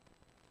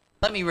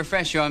Let me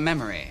refresh your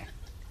memory.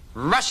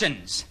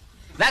 Russians.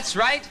 That's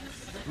right.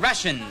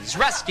 Russians,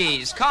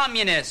 Ruskies,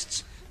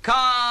 communists.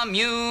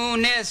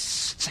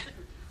 Communists.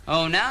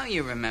 Oh, now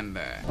you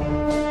remember.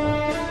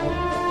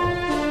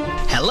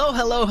 Hello,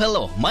 hello,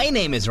 hello. My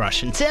name is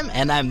Russian Tim,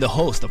 and I'm the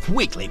host of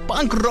weekly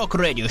punk rock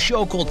radio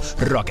show called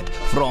Rocket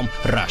from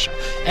Russia.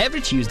 Every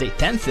Tuesday,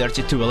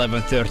 10:30 to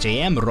 11:30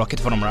 a.m., Rocket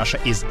from Russia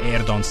is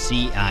aired on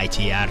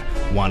CITR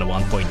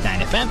 101.9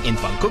 FM in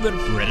Vancouver,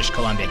 British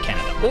Columbia,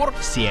 Canada, or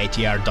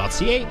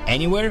CITR.ca,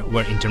 anywhere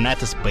where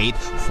internet is paid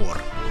for.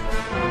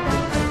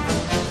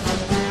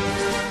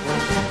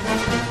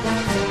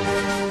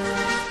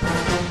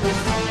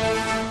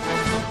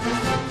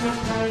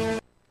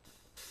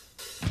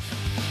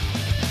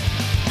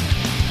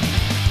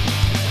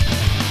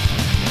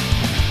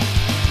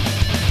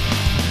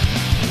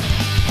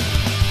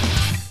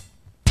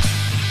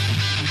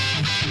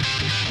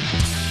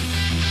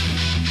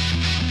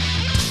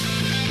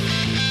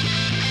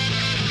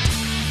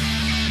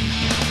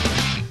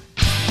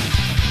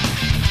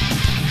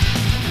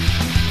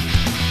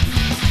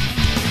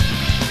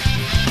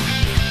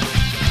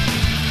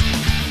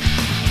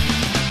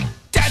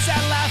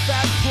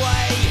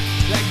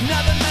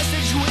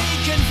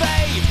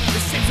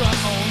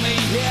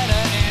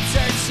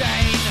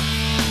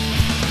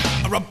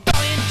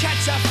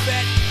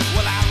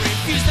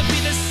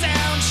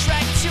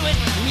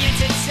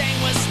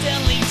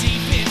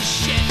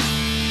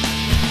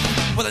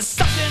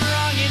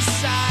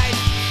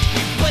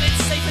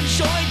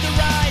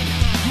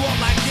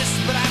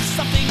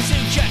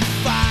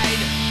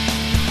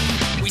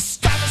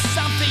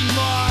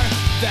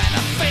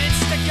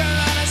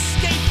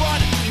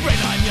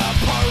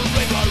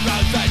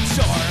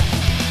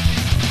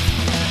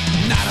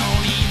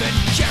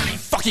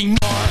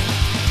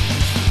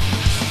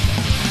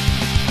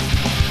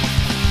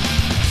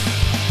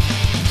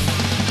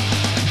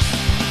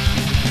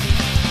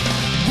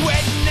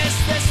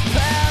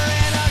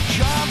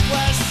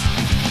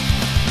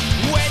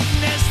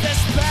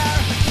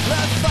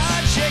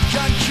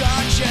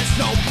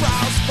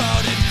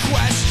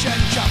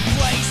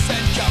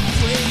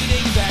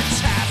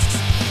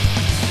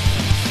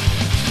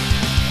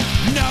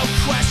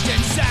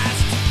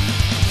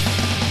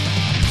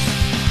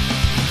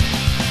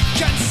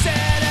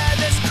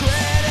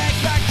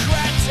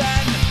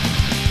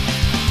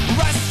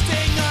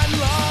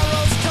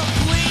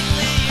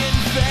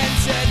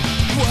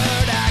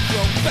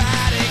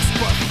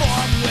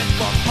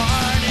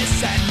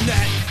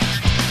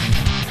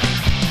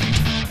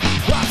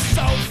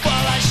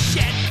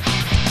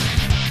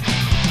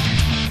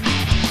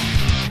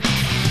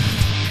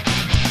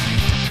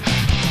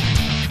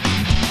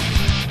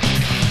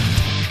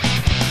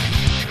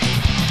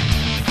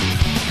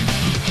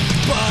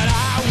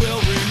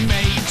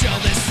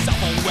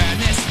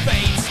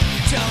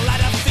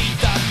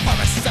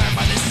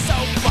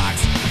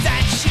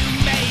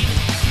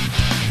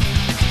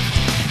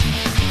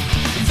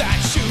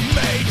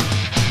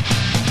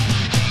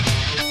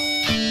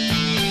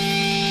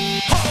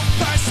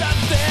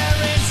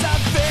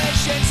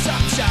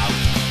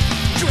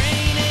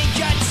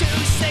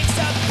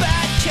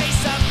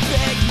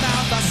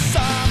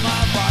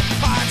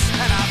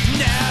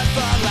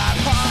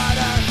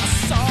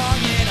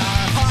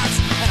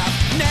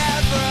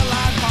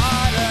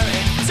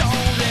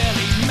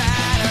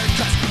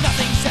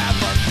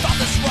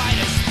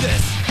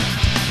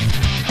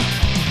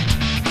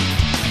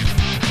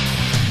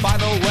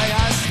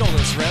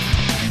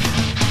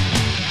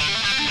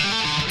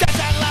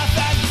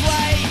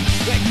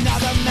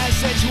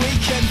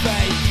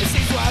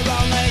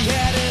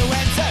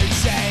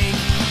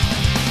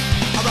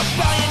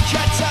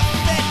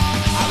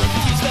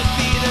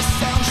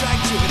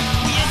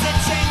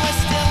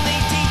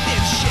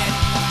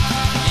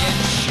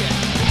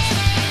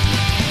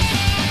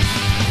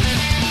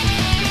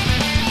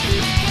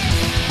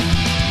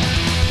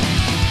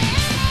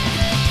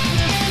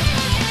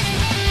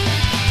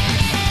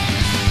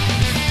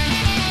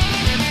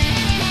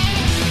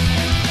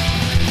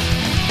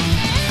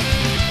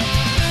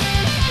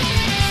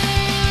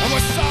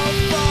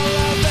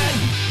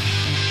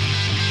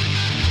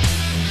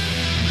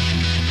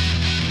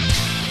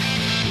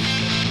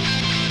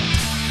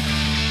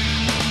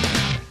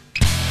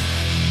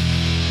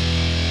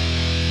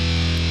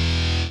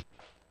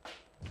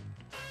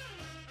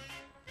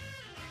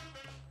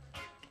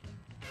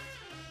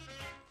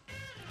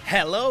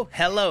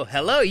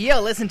 Hello. You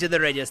listen to the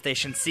radio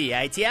station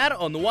CITR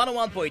on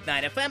 101.9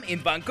 FM in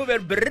Vancouver,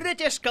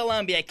 British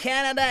Columbia,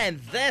 Canada, and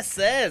this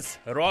is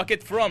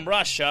Rocket from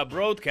Russia,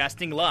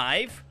 broadcasting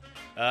live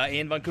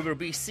in Vancouver,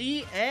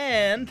 BC.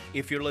 And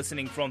if you're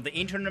listening from the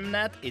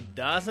internet, it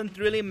doesn't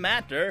really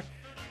matter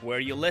where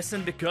you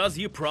listen, because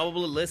you're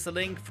probably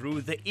listening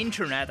through the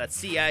internet at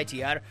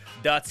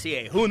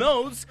CITR.ca. Who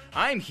knows?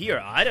 I'm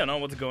here. I don't know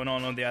what's going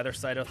on the other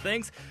side of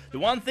things. The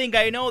one thing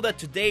I know that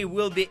today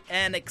will be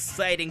an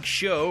exciting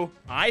show,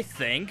 I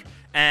think,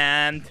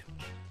 and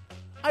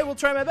I will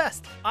try my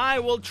best.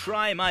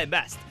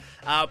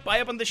 I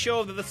opened the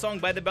show with a song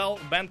by the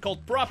band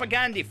called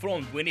Propaganda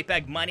from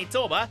Winnipeg,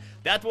 Manitoba.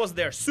 That was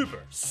their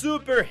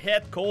super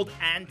hit called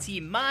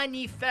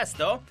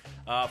Anti-Manifesto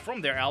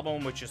from their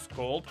album, which is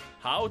called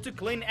How to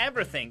Clean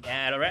Everything,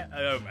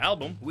 an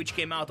album which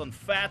came out on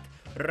Fat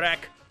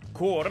Wreck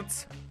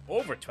Chords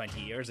over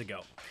 20 years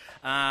ago.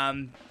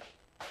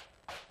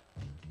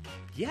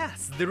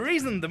 Yes,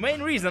 the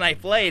main reason I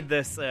played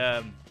this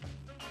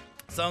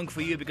song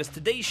for you, because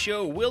today's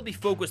show will be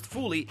focused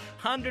fully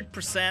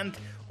 100%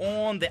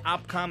 on the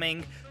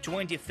upcoming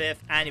 25th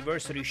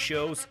anniversary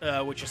shows,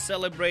 which is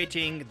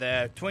celebrating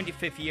the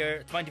 25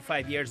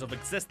 years of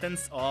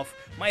existence of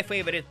my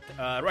favorite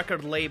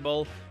record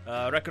label,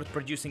 record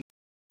producing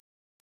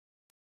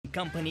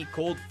company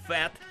called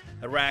Fat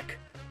Wreck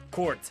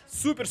Chords.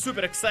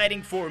 Super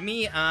exciting for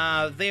me.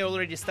 They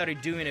already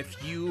started doing a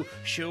few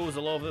shows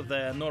all over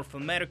the North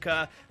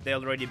America. They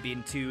already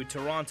been to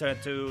Toronto,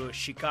 to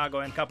Chicago,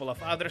 and a couple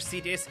of other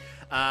cities.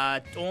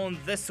 On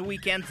this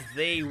weekend,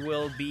 they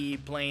will be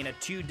playing a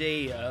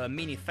 2-day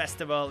mini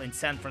festival in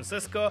San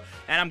Francisco,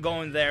 and I'm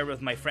going there with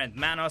my friend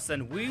Manos,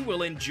 and we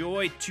will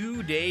enjoy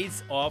 2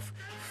 days of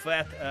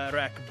Fat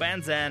Wreck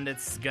bands, and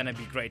it's gonna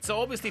be great.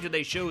 So obviously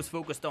today's show is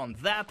focused on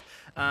that.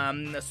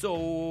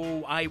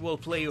 So I will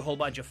play a whole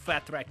bunch of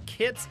Fat Wreck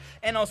hits,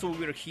 and also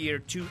we'll hear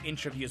 2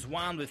 interviews.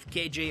 One with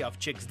KJ of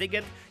Chicks Dig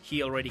It.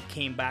 He already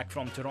came back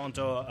from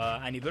Toronto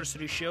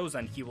anniversary shows,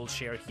 and he will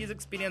share his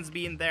experience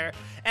being there.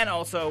 And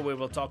also we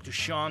will talk to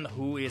Sean,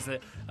 who is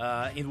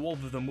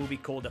involved with a movie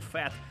called The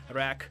Fat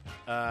Wreck.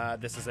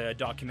 This is a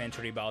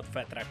documentary about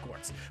Fat Wreck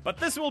Chords. But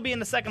this will be in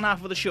the second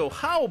half of the show.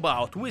 How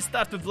about we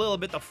start with a little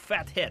bit of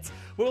Fat hits?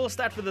 We will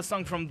start with a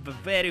song from the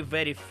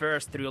very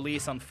first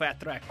release on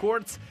Fat Wreck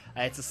Chords.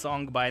 It's a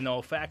song by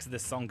NoFX.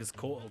 This song is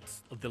called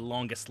The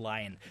Longest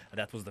Line.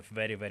 That was the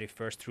very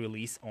first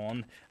release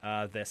on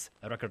this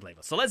record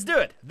label. So let's do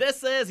it.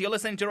 You're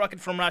listening to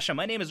Rocket from Russia.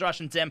 My name is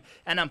Russian Tim,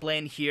 and I'm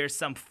playing here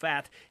some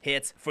Fat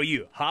hits for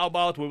you. How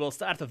about we will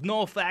start with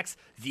NoFX,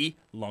 The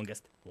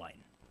Longest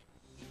Line.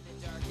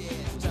 The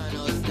darkest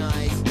tunnel is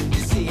nice to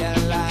see a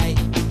light,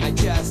 not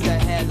just a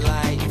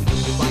headlight,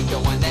 like the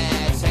one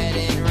that's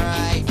heading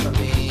right for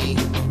me.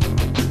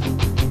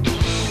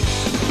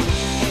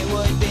 It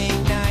would be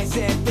nice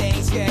if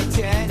things could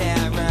turn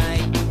out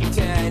right,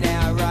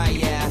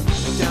 yeah.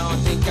 Don't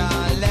think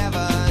I'll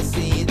ever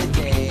see the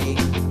day.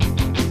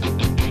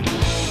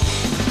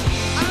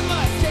 I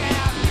must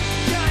have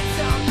done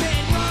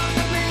something wrong,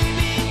 or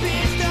maybe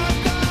pissed off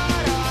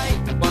God.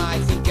 When I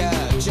think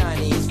of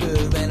Chinese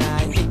food, when I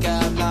think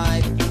of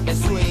life,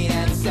 it's sweet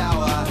and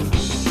sour.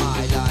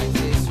 My life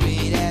is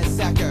sweet as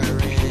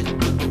saccharin.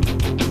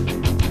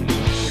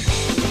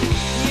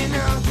 You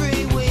know,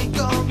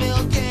 3-week-old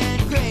milk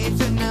and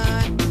grapes are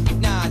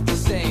not the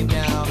same,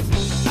 no.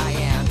 I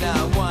am the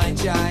one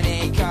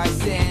Johnny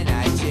carcinogen.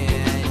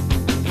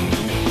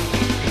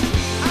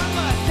 I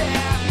must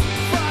have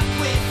fucked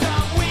with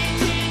some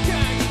witch in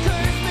turn to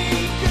curse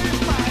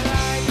my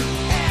life.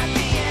 At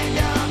the end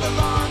of the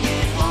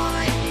longest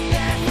line,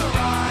 that's where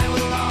I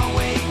will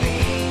always be.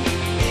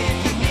 If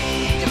you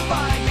need to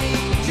find me,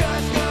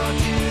 just go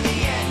to the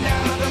end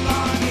of the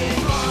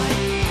longest line.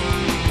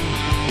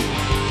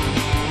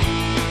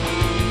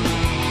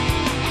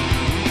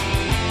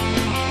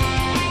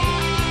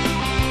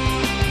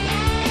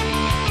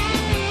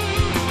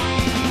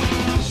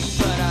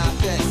 But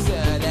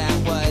officer, that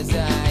was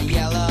a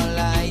yellow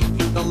light.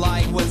 The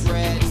light was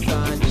red,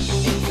 son.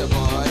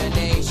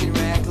 Insubordination,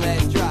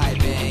 reckless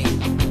driving.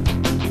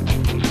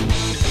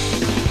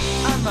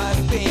 I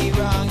must be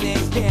wrong,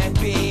 this can't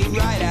be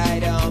right. I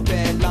don't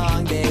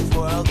belong, this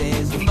world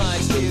is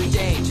much too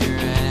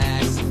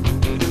dangerous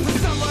for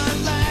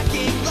someone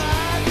lacking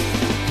love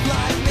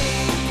like me.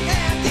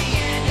 At the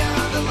end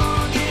of the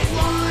longest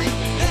line,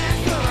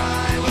 that's where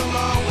I will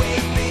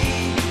always be.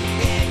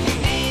 If you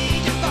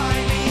need to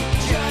find me,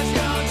 just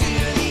go to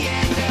the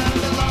end of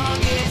the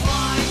longest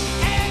line.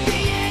 At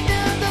the end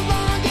of the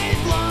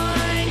longest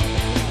line,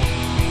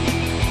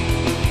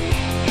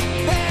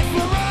 that's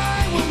where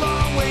I will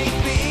always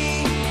be.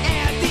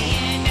 At the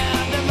end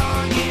of the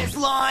longest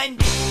line.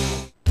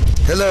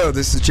 Hello,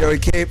 this is Joey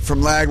Cape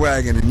from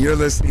Lagwagon, and you're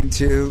listening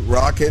to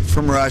Rocket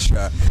from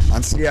Russia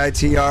on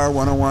CITR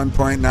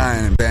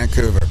 101.9 in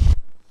Vancouver.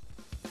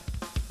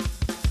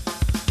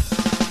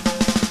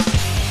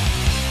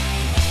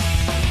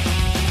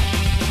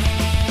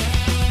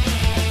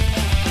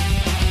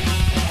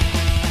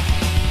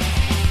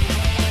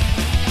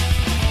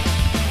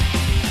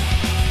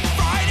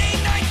 Friday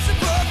night's a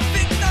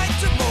perfect night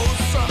to mow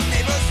some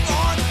neighbors'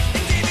 lawn.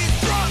 And Davey's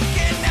drunk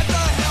and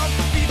never held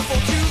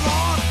before too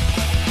long.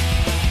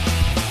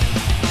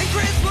 And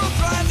Chris will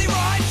gladly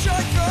ride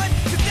shotgun,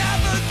 'cause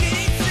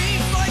navigating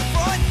seems like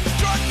fun.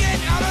 Drunk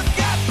and out of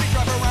gas, we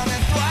drive around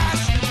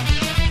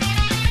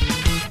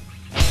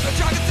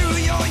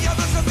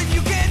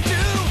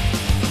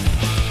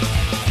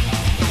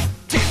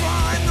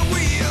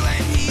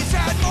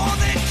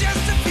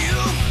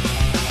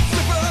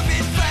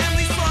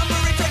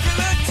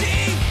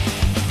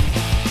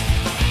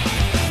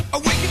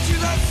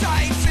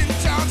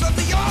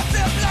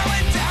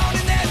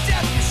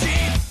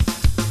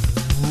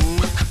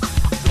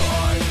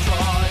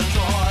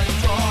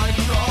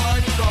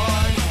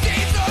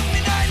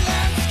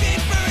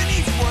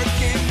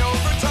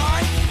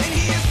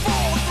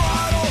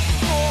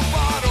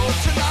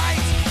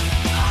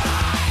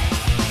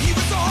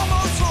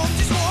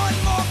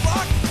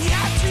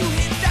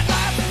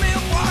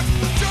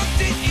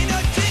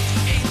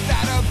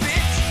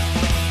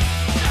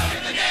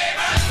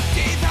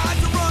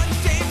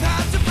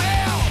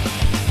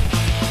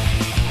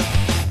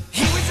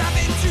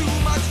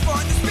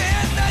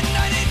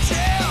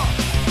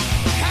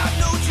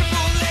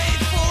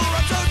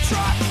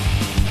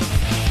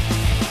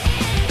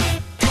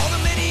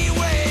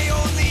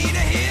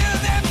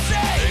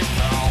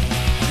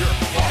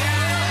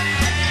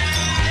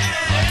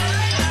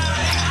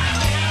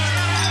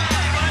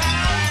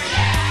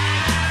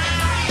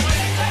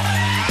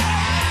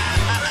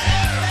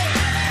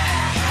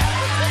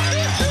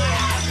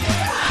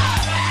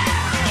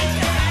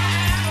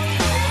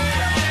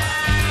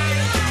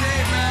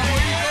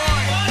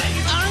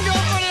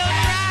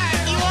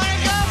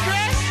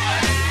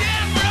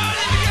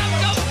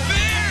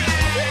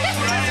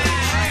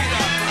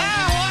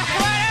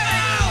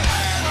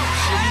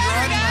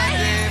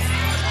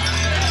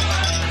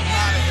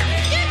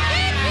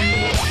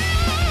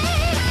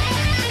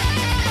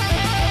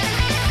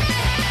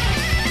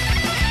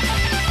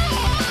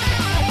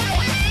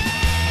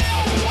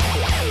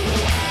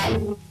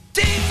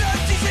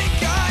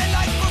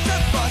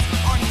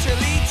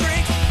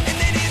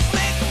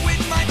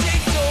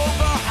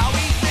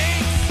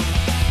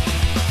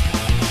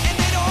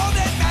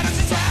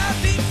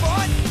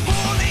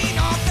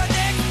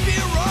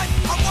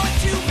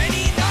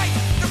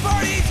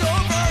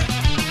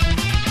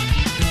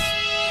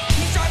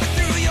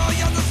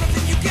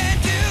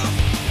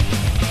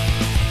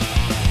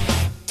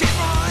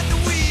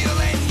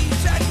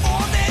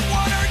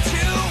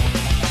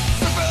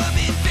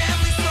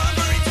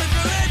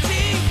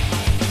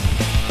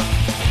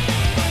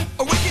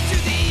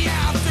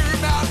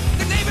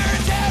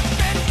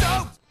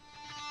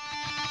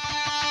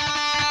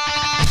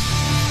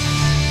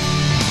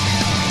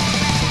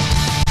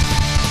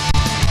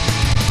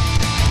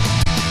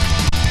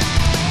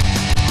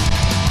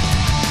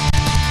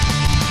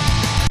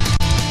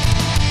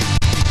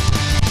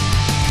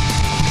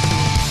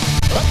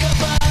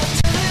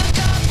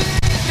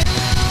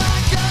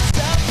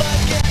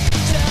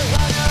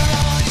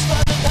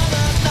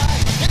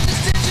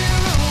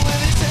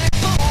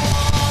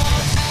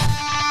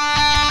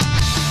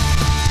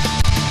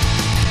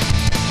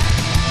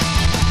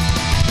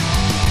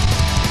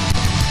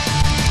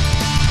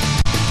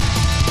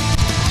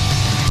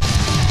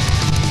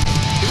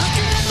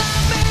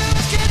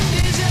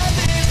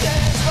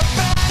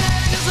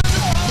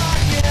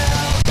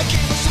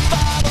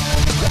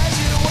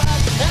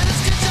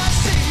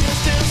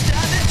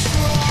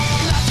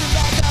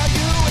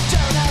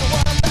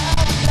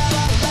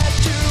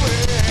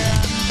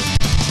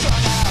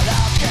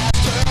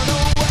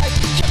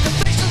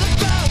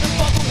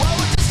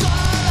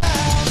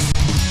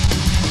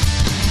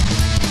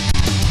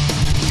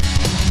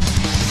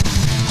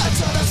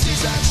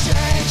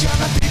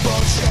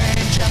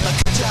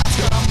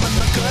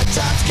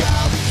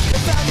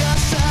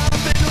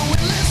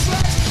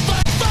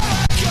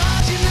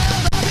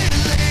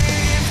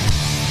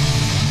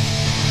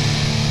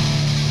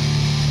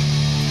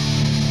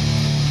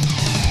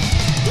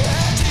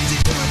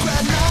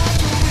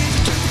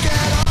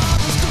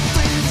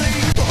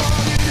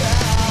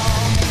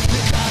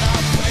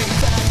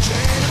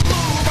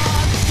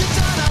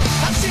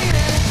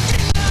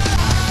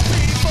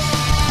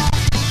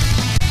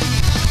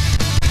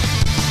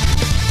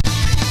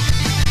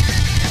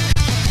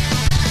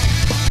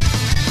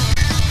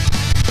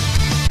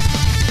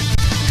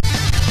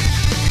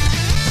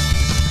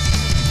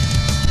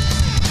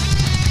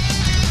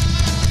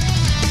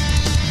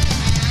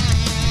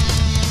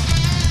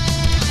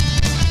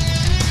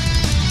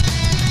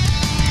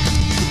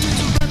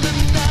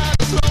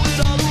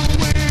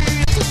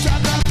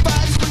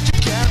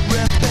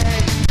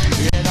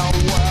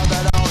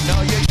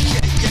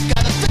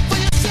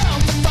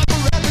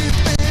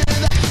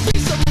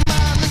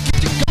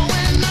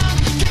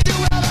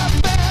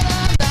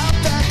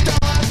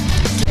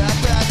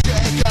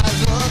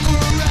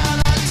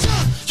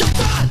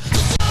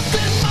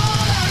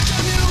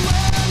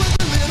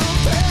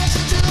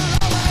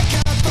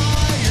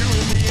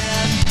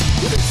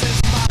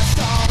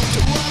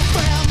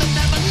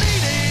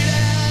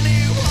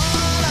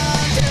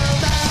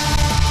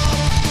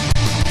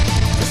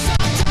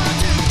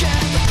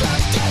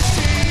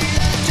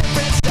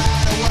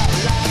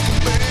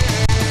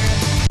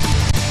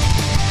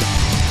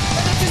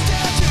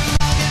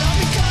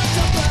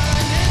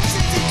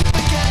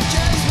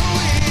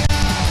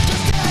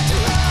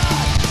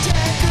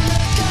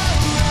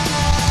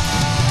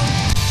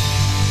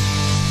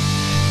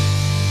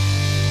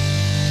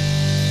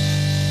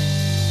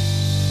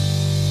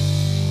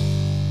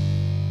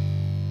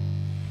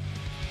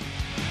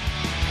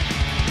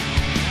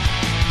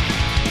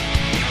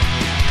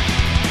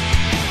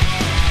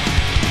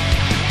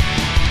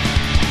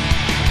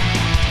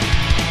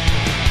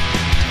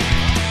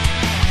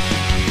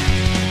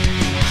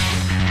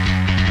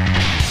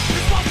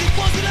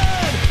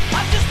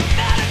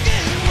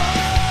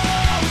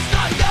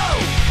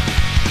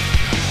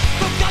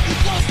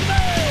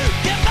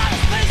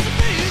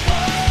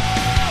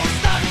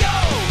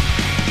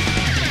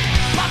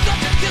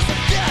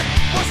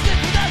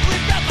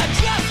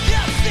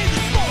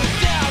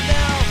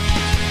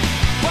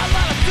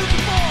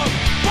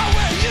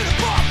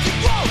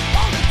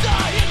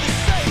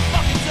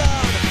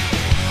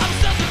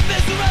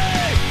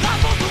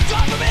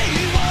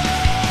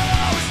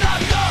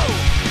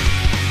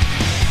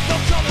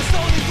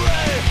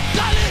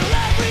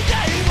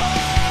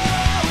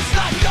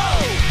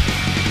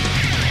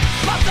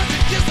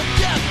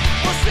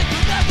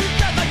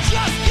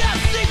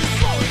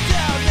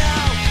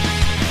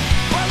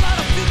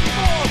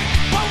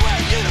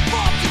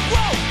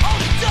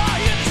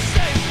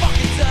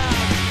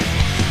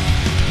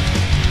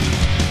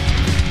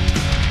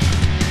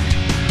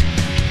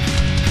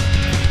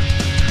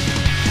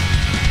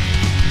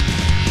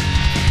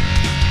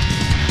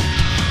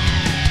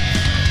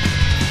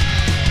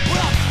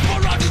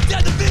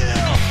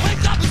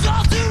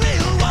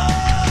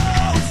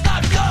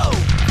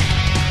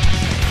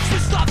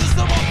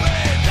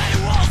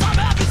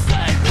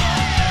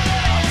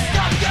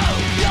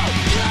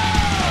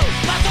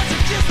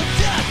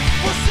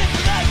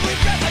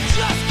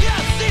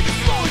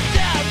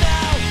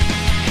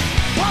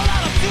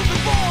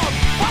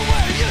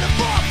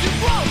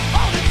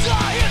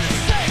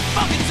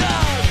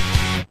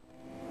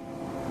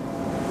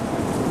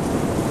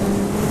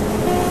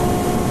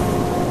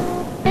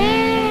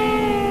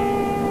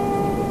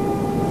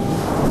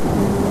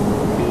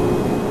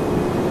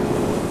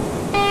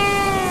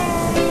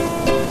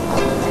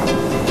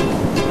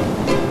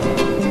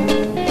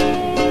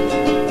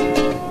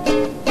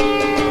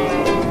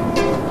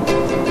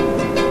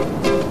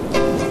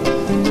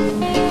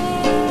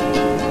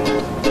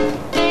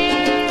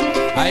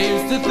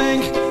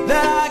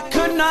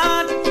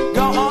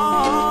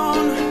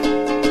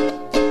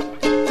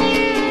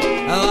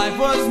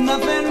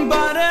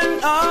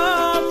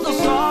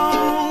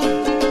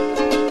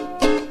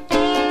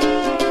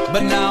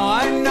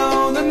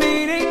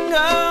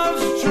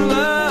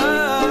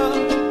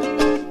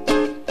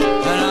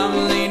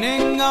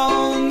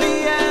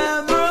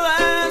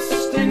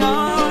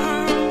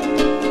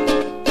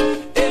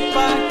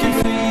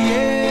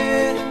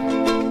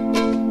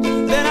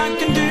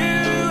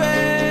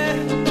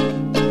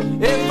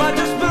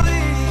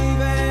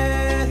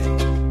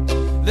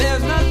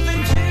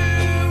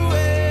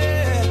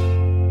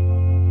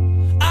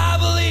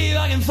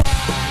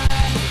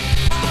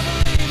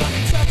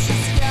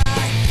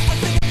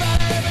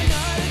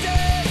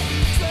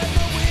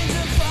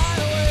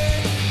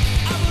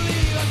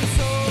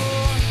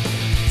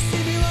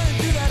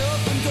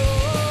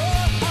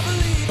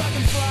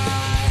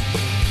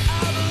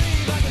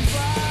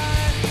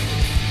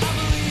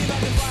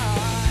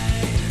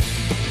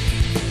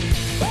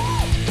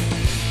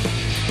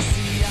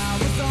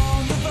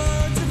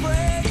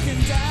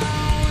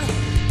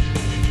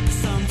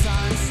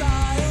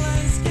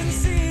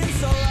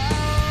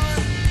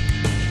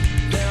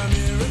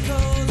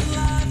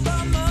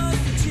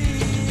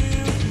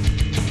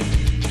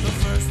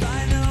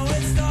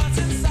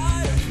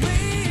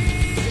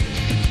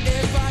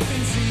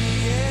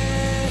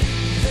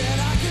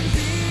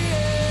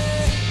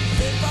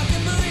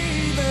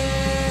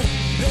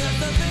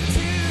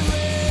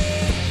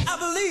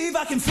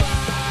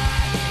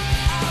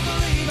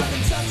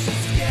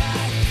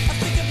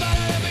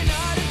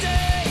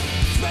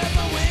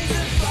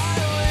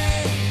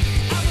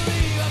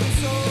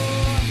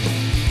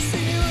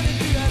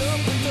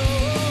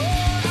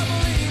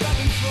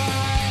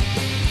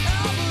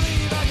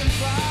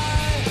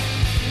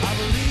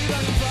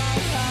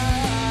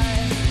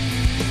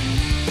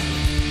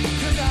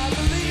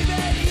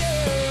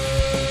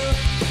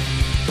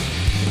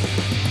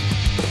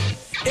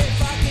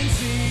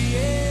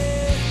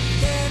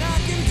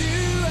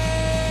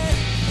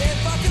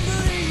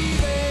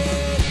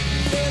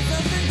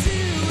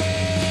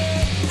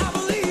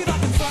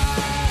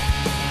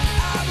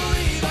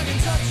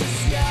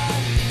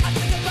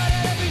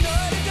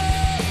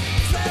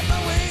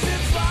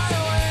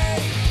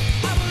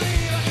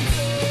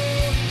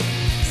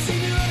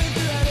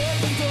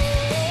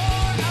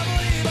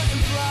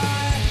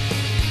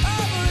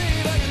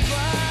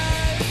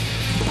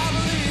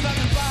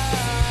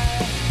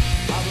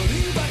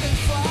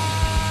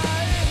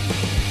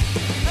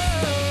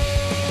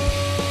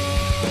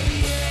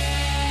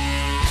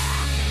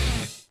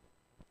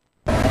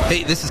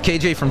Hey, this is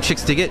KJ from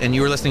Chicks Dig It, and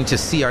you are listening to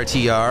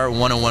CRTR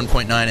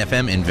 101.9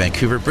 FM in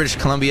Vancouver, British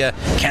Columbia,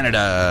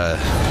 Canada.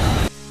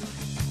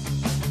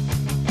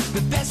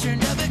 The best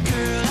friend of a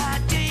girl I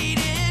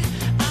dated.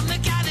 I'm the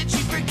guy that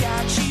you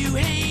forgot you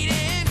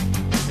hated.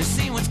 Let's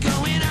see what's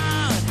going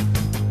on.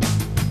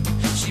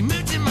 She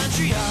moved to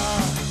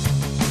Montreal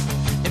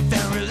and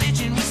found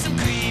religion with some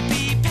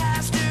creepy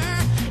pastor.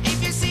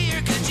 If you see her,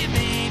 could you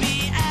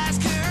maybe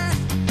ask her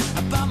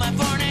about my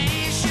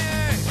Varney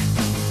shirt?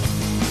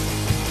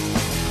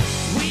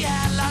 We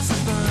had lots of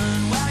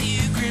fun while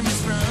you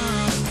grimaced from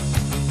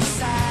the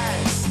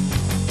sides.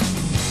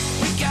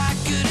 We got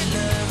good at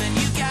love and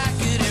you got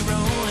good at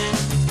rolling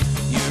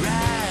your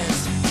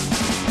eyes.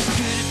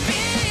 Could it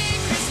be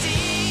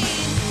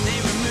Christine? They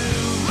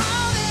remove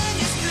more than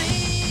your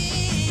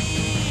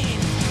spleen.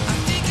 I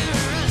think of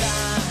her a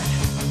lot.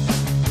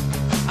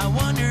 I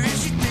wonder if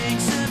she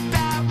thinks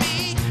about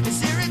me. Is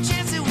there a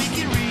chance that we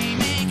can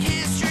remake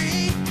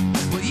history?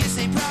 Well, you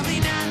say probably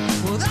not.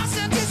 Well, that's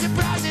not too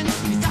surprising.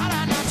 You thought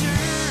I knocked her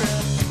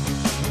up,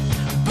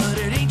 but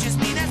it ain't just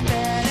me that's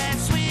bad at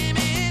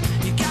swimming.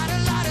 You got a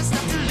lot of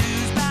stuff to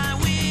lose by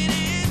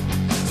winning,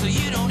 so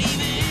you don't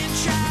even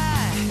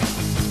try.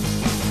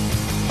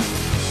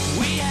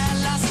 We had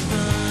lots of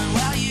fun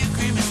while you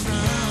grimaced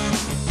from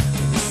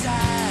the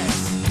sides.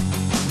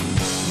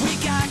 We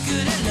got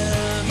good at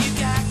love, you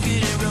got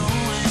good at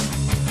rolling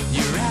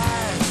your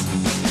eyes.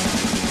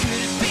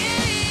 Could it be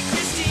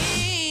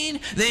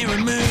Christine? They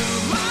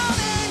remove more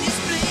than your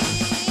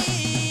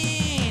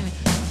spleen.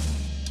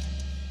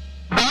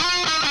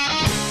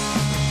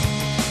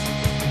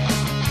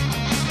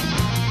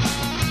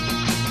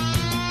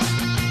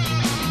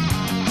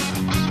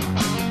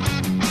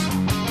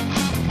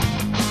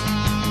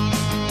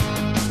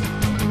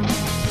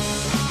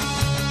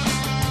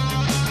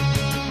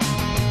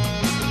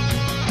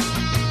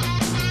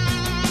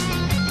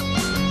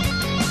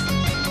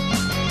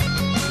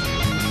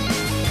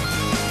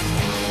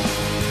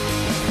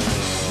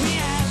 We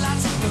had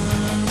lots of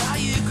fun while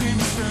you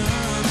grimaced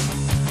from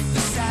the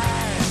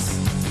sides.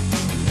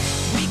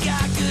 We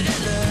got good at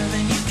love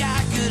and you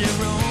got good at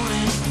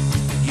rolling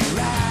your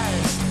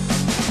eyes.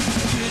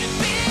 Could it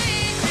be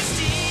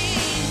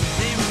Christine?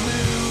 They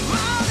remove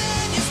more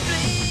than your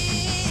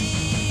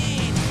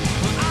spleen.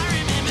 Well, I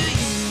remember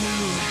you,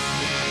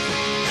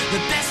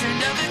 the best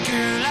friend of a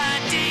girl I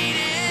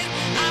dated.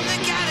 I'm the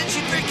guy that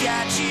you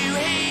forgot you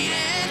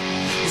hated.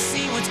 You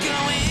see what's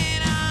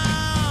going on.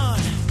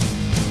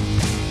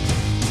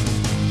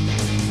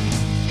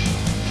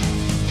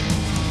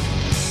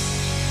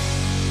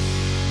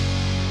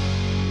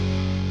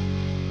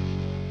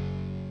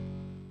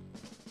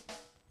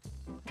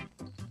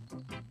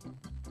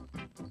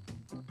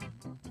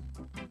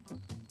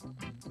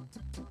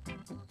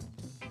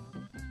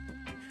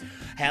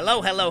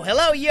 Hello, hello,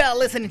 hello. You are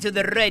listening to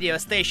the radio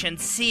station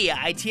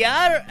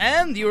CITR,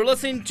 and you're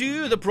listening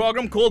to the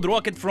program called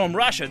Rocket from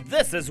Russia.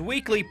 This is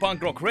weekly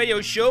punk rock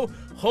radio show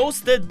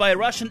hosted by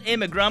Russian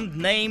immigrant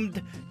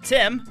named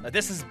Tim.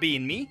 This is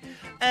being me.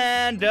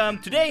 And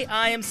today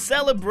I am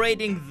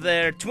celebrating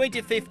their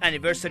 25th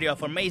anniversary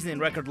of amazing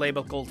record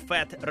label called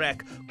Fat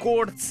Wreck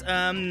Chords.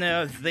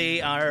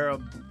 They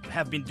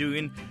have been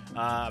doing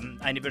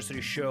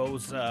anniversary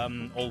shows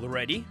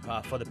already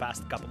for the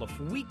past couple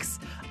of weeks.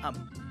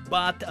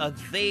 But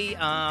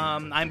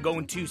I'm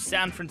going to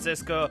San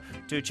Francisco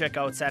to check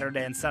out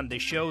Saturday and Sunday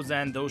shows,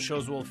 and those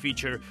shows will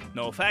feature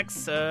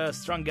NoFX,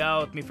 Strung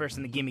Out, Me First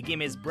and the Gimme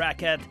Gimmes,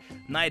 Bracket,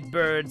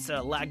 Nightbirds,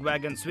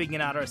 Lagwagon,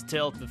 Swinging Otters,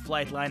 Tilt, The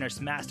Flightliners,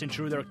 Masked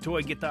Intruder,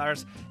 Toy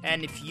Guitars,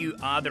 and a few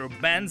other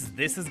bands.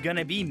 This is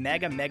gonna be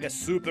mega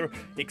super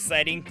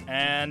exciting,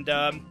 and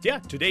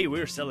today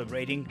we're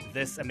celebrating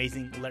this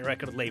amazing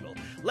record label.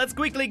 Let's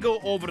quickly go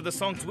over the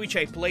songs which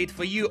I played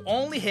for you.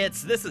 Only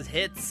hits. This is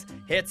hits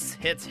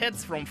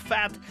from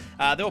Fat.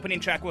 The opening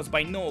track was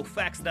by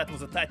NoFX. That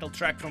was a title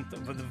track from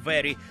the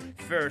very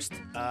first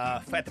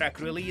Fat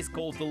Track release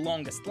called The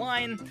Longest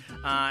Line.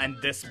 And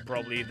this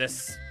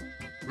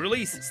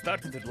release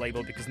started the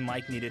label because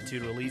Mike needed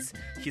to release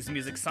his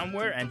music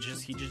somewhere, and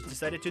he just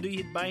decided to do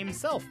it by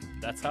himself.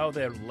 That's how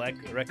their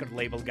record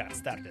label got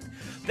started.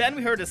 Then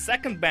we heard a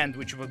second band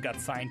which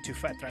got signed to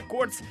Fat Wreck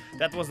Chords.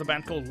 That was the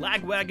band called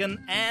Lagwagon,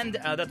 and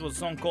that was a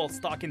song called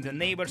Stalking the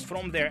Neighbors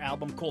from their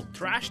album called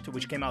Trashed,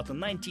 which came out in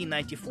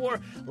 1994.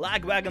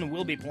 Lagwagon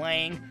will be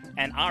playing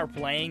and are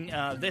playing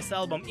this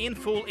album in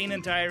full, in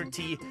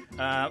entirety,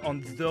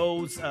 on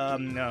those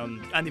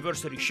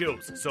anniversary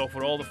shows. So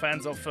for all the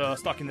fans of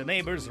Stalking the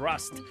Neighbors,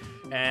 Rust,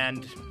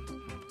 and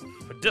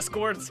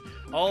Discords,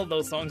 all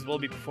those songs will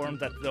be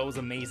performed at those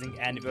amazing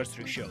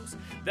anniversary shows.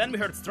 Then we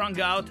heard Strung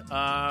Out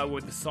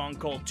with the song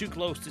called Too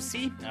Close to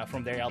See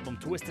from their album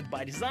Twisted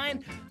by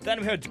Design.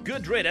 Then we heard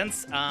Good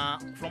Riddance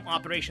from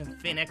Operation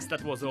Phoenix.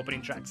 That was the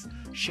opening tracks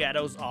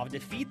Shadows of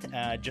Defeat.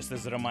 Just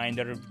as a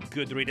reminder,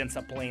 Good Riddance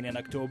are playing in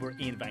October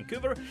in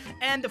Vancouver.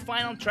 And the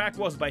final track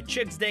was by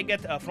Chicks Dig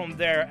It from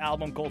their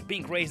album called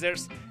Pink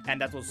Razors,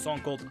 and that was a song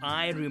called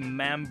I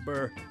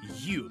Remember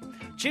You.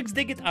 Chicks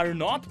Dig It are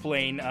not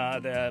playing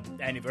the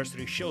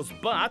anniversary shows.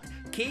 But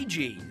KG,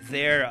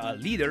 their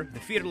leader, the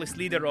fearless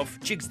leader of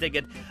Chicks Dig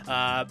It,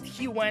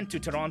 he went to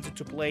Toronto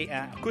to play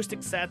an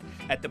acoustic set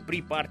at the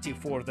pre-party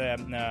for the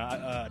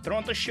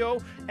Toronto show,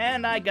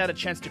 and I got a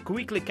chance to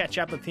quickly catch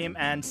up with him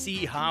and see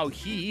how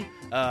he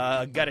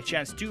got a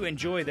chance to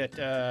enjoy that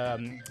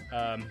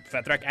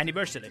Fat Wreck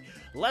anniversary.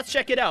 Let's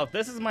check it out.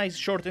 This is my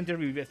short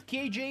interview with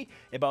KG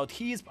about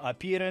his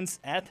appearance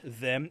at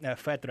the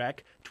Fat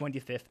Wreck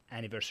 25th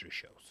anniversary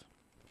shows.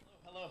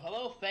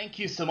 Hello. Thank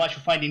you so much for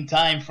finding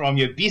time from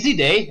your busy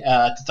day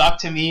to talk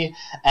to me,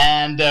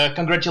 and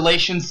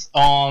congratulations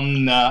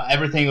on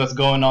everything that's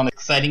going on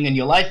exciting in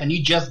your life. And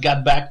you just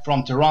got back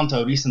from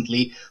Toronto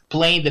recently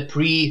playing the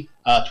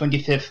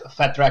pre-25th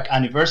Fat Wreck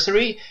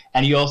anniversary,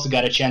 and you also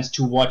got a chance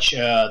to watch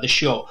the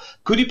show.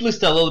 Could you please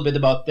tell a little bit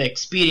about the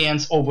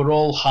experience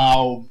overall,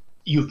 how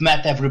you've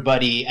met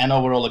everybody, and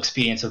overall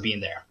experience of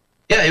being there?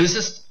 Yeah, it was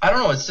just, I don't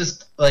know, it's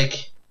just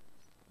like,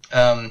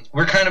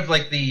 we're kind of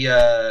like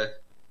the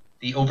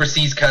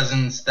overseas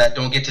cousins that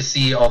don't get to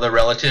see all the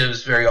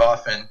relatives very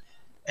often.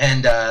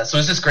 And so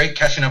it was just great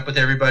catching up with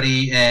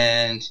everybody.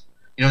 And,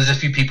 you know, there's a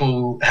few people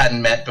who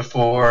hadn't met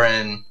before.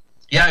 And,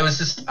 yeah, it was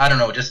just, I don't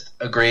know, just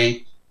a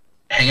great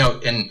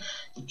hangout. And,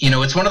 you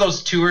know, it's one of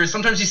those tours.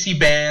 Sometimes you see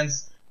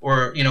bands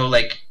or, you know,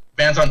 like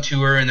bands on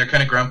tour and they're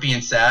kind of grumpy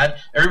and sad.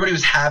 Everybody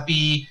was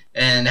happy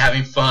and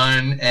having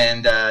fun.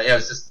 And, yeah,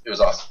 it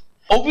was awesome.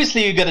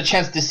 Obviously, you got a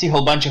chance to see a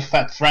whole bunch of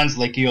fat friends,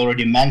 like you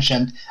already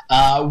mentioned.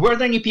 Were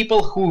there any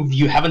people who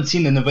you haven't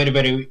seen in a very,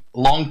 very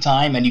long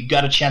time, and you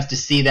got a chance to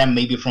see them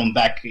maybe from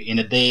back in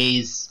the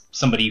days,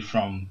 somebody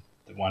from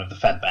one of the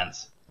fat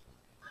bands?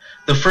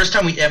 The first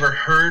time we ever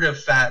heard of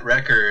Fat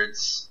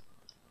Records,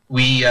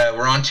 we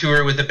were on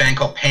tour with a band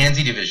called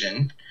Pansy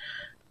Division,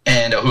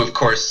 and who, of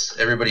course,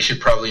 everybody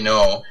should probably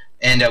know.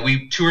 And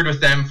we toured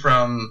with them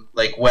from,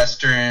 like,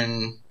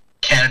 Western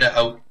Canada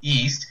out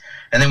east.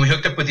 And then we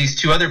hooked up with these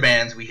two other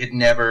bands we had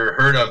never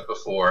heard of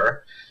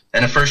before.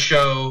 And the first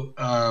show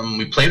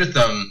we played with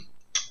them,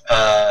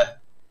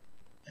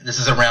 this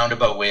is a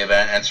roundabout way of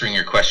answering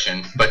your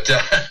question, but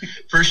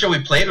first show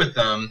we played with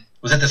them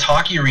was at this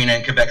hockey arena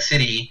in Quebec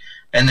City,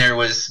 and there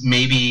was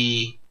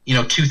maybe,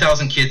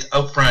 2,000 kids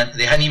out front.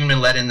 They hadn't even been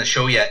let in the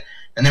show yet,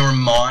 and they were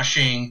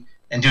moshing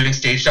and doing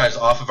stage dives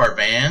off of our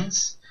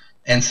vans.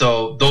 And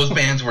so those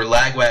bands were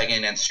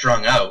Lagwagon and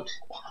Strung Out.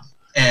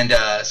 And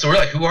so we're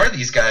like, who are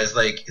these guys?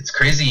 Like, it's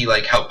crazy,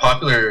 like, how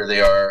popular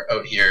they are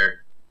out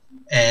here.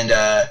 And,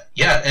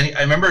 yeah, and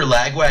I remember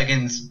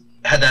Lagwagons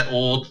had that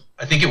old,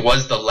 I think it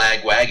was the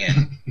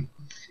Lagwagon.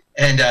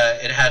 And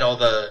it had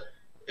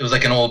it was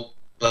like an old,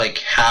 like,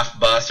 half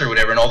bus or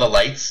whatever, and all the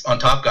lights on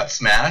top got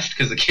smashed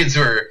because the kids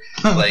were,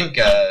 like,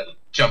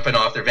 jumping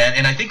off their van.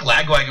 And I think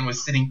Lagwagon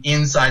was sitting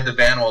inside the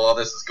van while all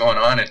this was going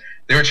on, and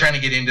they were trying to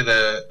get into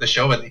the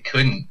show, but they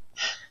couldn't.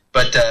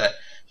 But,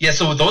 yeah,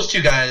 so with those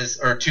two guys,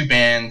 or two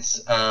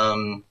bands,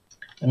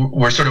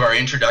 were sort of our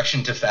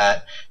introduction to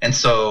Fat. And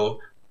so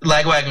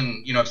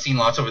Lagwagon, I've seen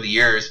lots over the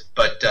years,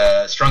 but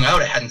Strung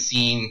Out I hadn't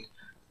seen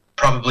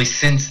probably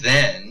since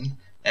then.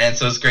 And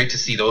so it's great to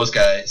see those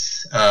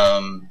guys.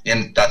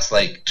 And that's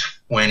like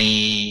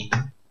 20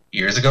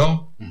 years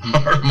ago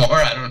or more.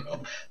 I don't know.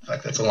 In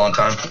fact, that's a long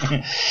time.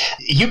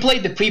 You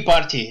played the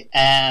pre-party,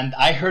 and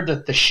I heard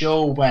that the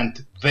show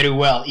went very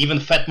well.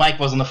 Even Fat Mike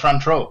was on the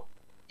front row.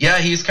 Yeah,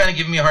 he was kind of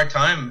giving me a hard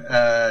time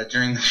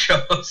during the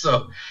show.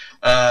 So,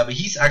 but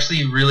he's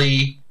actually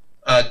really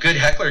a good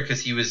heckler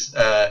because he was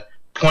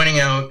pointing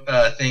out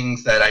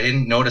things that I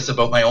didn't notice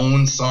about my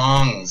own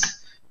songs.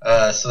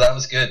 So that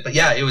was good. But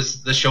yeah,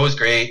 the show was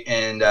great,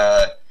 and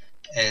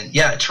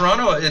yeah,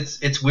 Toronto.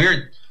 It's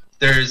weird.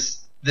 There's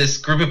this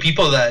group of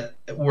people that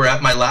were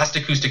at my last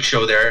acoustic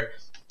show there,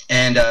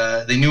 and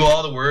they knew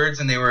all the words,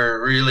 and they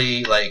were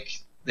really like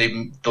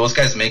those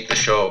guys make the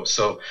show.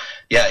 So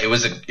yeah, it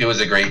was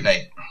a great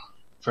night.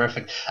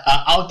 Perfect.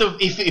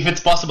 If it's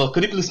possible,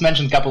 could you please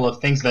mention a couple of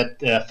things that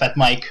Fat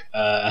Mike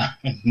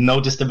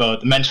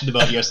mentioned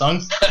about your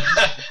songs?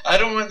 I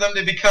don't want them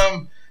to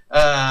become,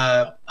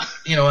 I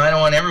don't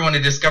want everyone to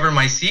discover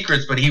my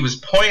secrets, but he was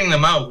pointing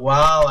them out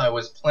while I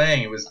was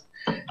playing.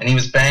 And he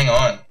was bang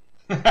on.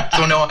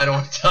 So no, I don't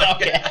want to tell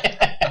you.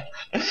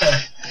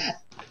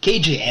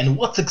 KJ, and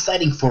what's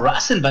exciting for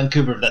us in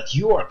Vancouver that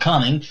you are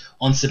coming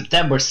on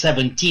September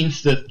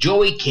 17th with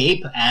Joey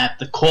Cape at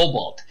the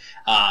Cobalt.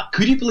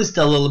 Could you please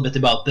tell a little bit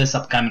about this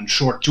upcoming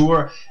short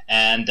tour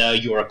and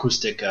your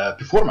acoustic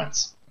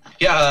performance?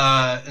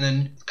 Yeah, and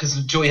then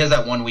because Joey has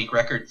that 1 Week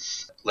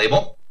Records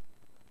label.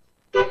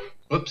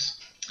 Whoops.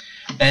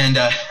 And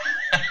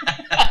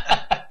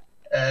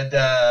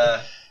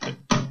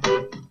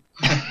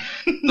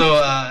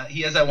so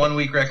he has that 1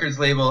 Week Records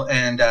label,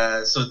 and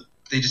so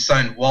they just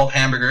signed Walt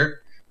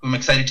Hamburger, who I'm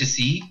excited to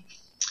see.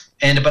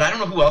 But I don't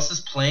know who else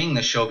is playing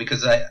the show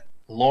because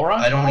Laura?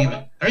 I don't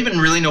even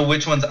really know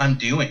which ones I'm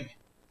doing.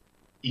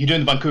 You're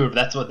doing Vancouver.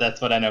 That's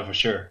what I know for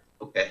sure.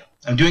 Okay,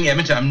 I'm doing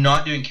Edmonton. I'm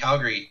not doing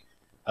Calgary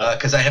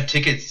because I have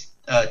tickets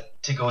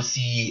to go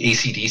see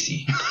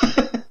AC/DC.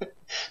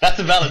 That's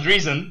a valid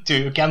reason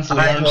to cancel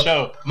your own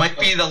show. Might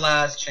be the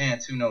last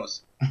chance. Who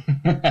knows?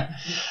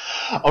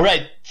 All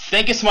right.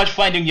 Thank you so much for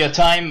finding your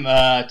time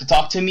to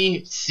talk to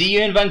me. See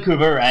you in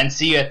Vancouver and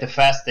see you at the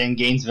fest in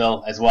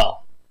Gainesville as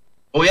well.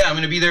 Oh, yeah, I'm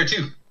going to be there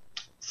too.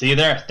 See you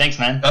there. Thanks,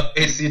 man.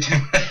 Okay, see you too.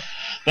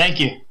 Thank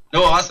you.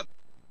 No, awesome.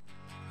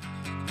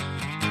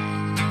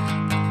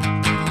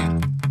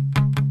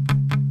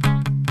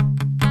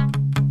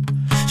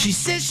 She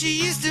says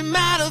she used to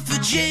model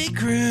for J.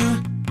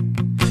 Crew,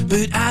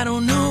 but I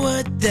don't know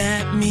what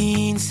that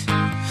means.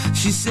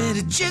 She said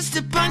it's just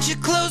a bunch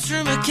of clothes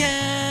from a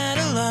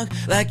catalog,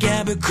 like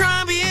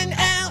Abercrombie and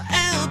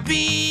LL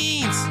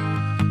Beans.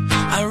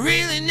 I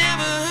really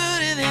never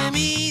heard of them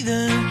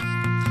either.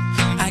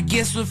 I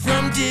guess we're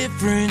from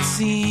different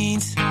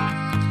scenes.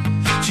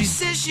 She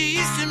says she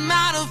used to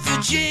model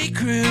for J.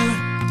 Crew,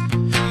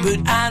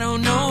 but I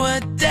don't know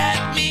what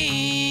that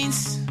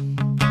means.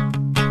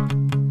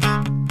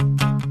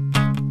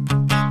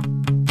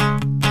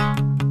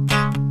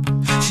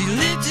 She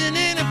lived in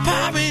an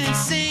apartment in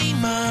St.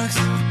 Mark's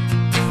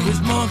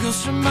with more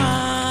girls from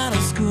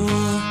model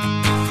school.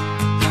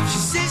 She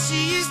says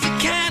she used to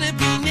kind of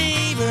be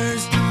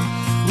neighbors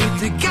with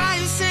the guy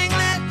who sang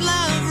Let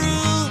Love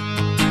Rule.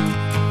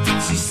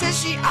 She says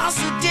she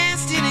also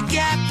danced in a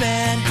Gap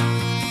band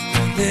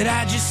that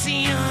I just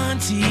see on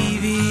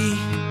TV.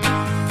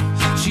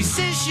 She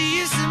says she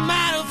used to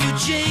model for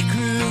J.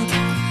 Crew.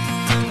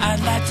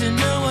 I'd like to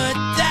know what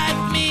that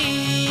means.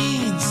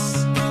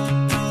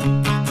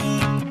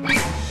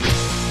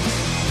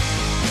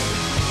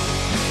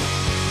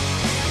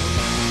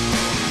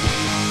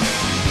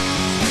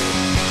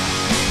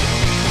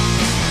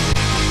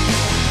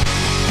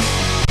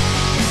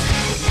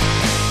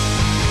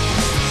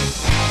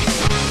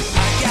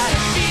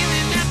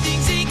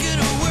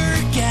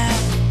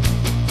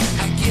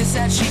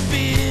 That she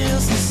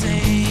feels the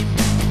same.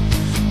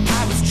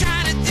 I was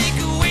trying to think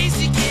of ways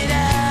to get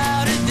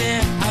out of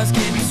there. I was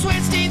getting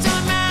sweat stains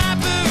on my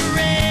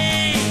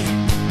beret.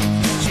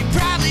 She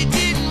probably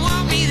didn't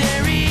want me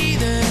there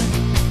either,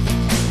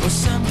 or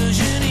some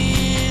version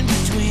in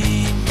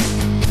between.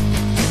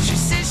 She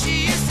said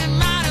she used to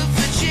model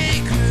for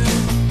J. Crew,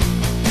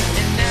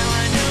 and now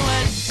I know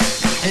what,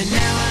 and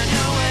now I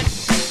know what,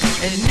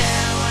 and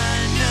now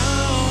I know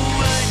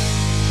what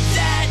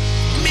that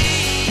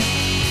means.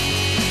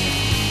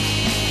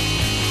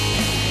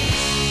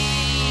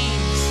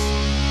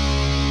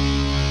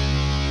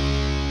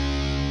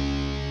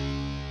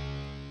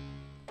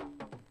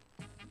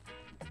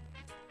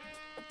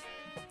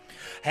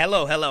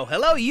 Hello, hello,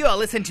 hello. You are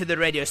listening to the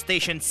radio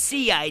station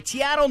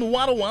CITR on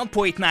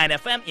 101.9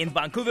 FM in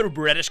Vancouver,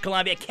 British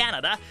Columbia,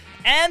 Canada.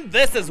 And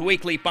this is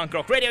weekly punk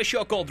rock radio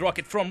show called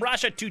Rocket from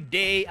Russia.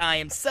 Today I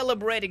am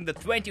celebrating the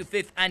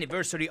 25th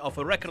anniversary of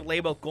a record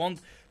label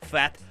called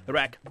Fat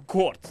Wreck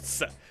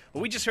Chords.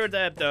 We just heard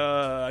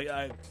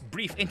a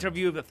brief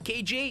interview with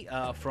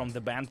KJ from the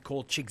band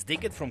called Chicks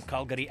Dig It from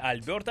Calgary,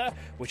 Alberta,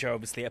 which are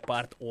obviously a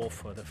part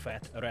of the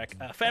Fat Wreck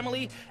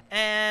family.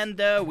 And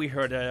we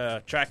heard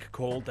a track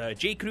called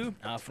J. Crew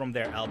from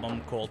their album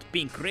called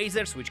Pink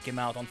Razors, which came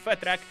out on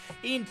Fat Wreck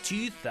in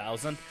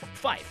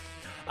 2005.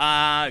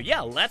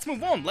 Let's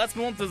move on. Let's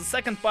move on to the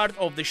second part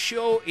of the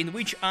show, in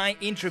which I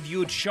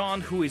interviewed Sean,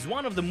 who is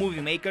one of the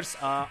movie makers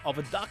of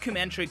a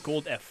documentary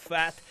called A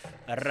Fat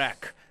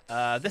Wreck.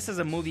 This is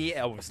a movie,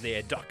 obviously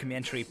a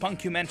documentary,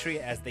 punkumentary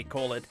as they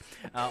call it,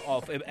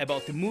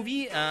 about the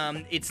movie.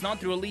 It's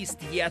not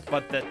released yet,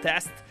 but the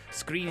test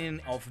screening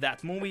of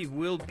that movie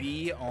will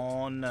be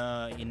on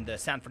in the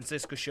San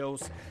Francisco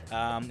shows.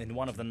 In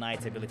one of the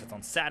nights, I believe it's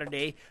on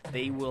Saturday,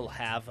 they will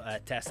have a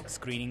test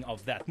screening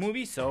of that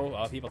movie, so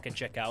people can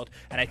check out.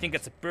 And I think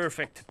it's a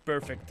perfect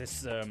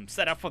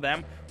setup for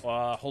them.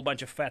 A whole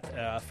bunch of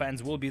Fat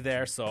fans will be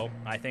there, so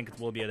I think it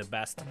will be the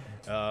best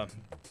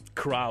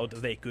crowd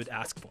they could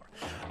ask for.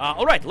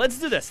 All right, let's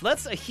do this.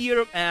 Let's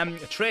hear a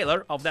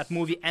trailer of that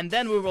movie, and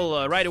then we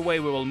will right away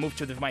move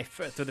to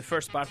the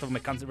first part of my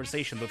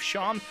conversation with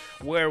Sean,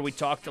 where we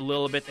talked a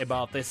little bit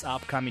about this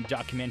upcoming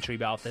documentary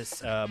about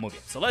this movie.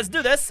 So let's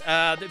do this.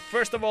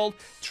 First of all,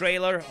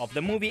 trailer of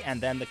the movie, and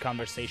then the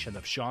conversation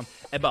of Sean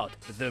about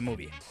the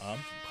movie.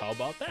 How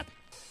about that?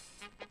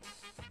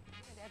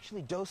 They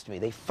actually dosed me.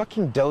 They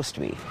fucking dosed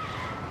me.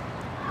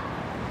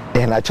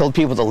 And I told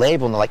people at the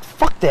label, and they're like,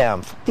 fuck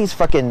them.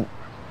 Fuck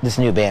this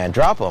new band.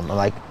 Drop them. I'm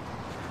like,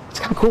 it's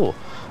kind of cool.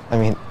 I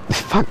mean,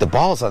 fuck the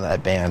balls on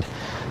that band.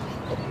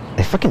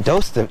 They fucking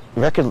dosed the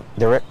record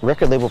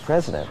label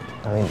president.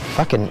 I mean,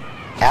 fucking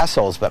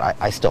assholes, but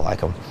I still like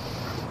them.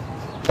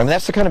 I mean,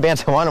 that's the kind of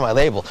bands I want on my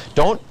label.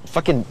 Don't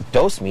fucking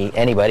dose me,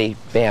 anybody,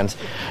 bands.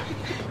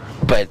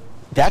 But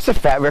that's a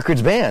Fat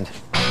Records band. Here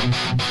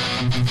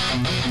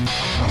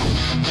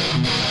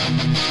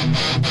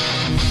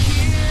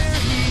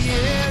he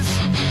is,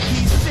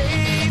 he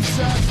saves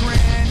a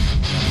friend.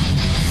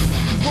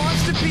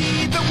 Wants to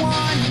be the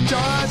one who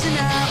doesn't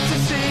have to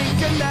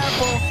sink a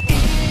level. In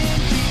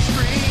these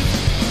streets,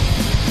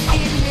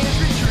 in his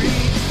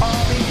retreat,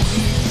 all he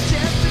needs is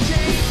just a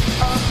taste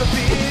of the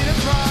bit of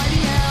pride he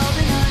held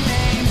in her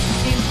name.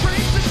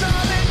 Embrace the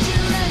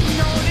solitude and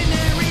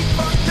ordinary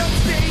fucked up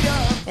state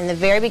of. In the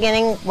very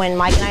beginning, when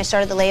Mike and I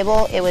started the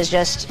label, it was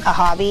just a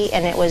hobby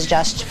and it was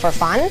just for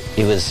fun.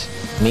 It was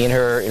me and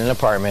her in an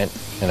apartment,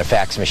 and a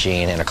fax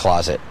machine, and a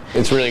closet.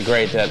 It's really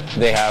great that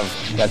they have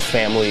that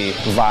family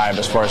vibe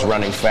as far as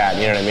running Fat,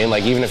 you know what I mean?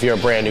 Like, even if you're a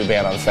brand new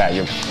band on Fat,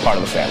 you're part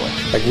of the family.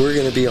 Like, we're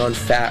gonna be on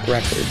Fat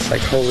Records,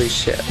 like, holy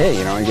shit. Hey,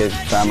 you know, I gave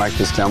Fat Mike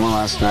this demo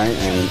last night,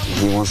 and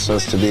he wants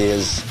us to be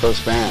his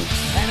first band.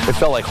 It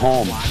felt like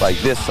home. Like,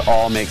 this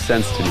all makes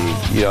sense to me.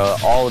 You know,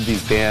 all of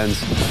these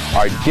bands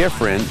are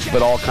different,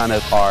 but all kind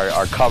of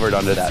are covered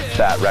under that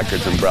Fat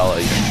Records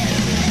umbrella.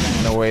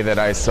 The way that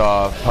I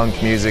saw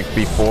punk music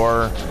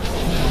before,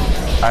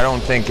 I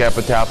don't think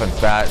Epitaph and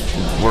Fat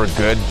were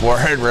good for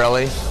it,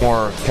 really.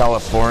 More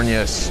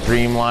California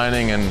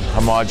streamlining and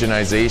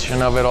homogenization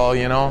of it all,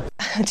 you know?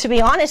 To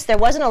be honest, there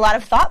wasn't a lot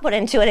of thought put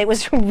into it. It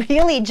was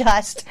really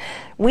just,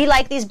 we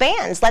like these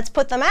bands, let's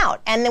put them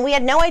out. And then we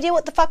had no idea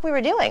what the fuck we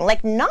were doing.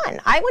 Like,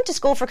 none. I went to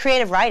school for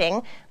creative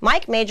writing.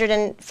 Mike majored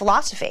in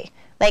philosophy.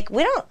 Like,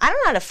 I don't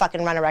know how to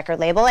fucking run a record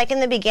label. Like,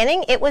 in the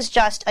beginning, it was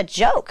just a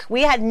joke.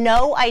 We had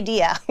no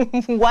idea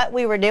what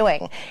we were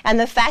doing. And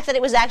the fact that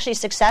it was actually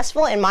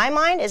successful, in my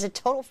mind, is a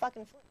total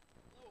fucking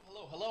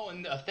fluke. Hello,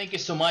 and thank you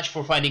so much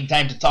for finding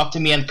time to talk to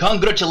me, and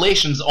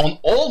congratulations on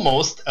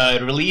almost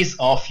release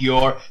of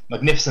your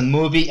magnificent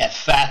movie, A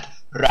Fat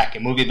Wreck, a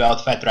movie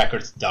about Fat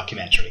Records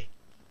documentary.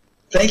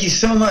 Thank you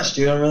so much,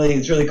 dude.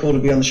 It's really cool to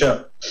be on the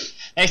show.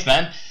 Thanks,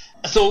 man.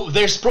 So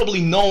there's probably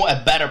no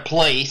a better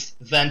place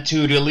than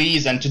to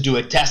release and to do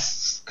a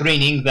test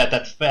screening that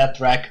at Fat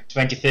Wreck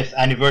 25th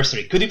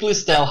anniversary. Could you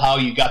please tell how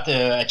you got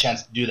a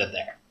chance to do that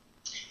there?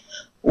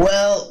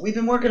 Well, we've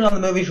been working on the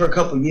movie for a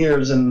couple of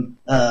years, and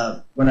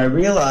when I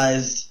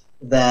realized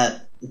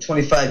that the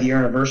 25-year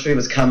anniversary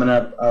was coming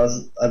up,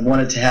 I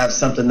wanted to have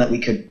something that we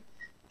could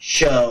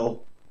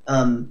show.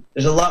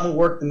 There's a lot more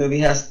work the movie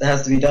has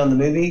to be done in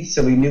the movie,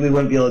 so we knew we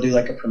wouldn't be able to do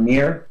like a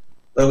premiere.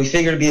 But we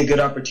figured it'd be a good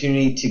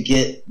opportunity to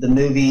get the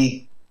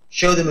movie,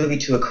 show the movie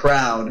to a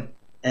crowd,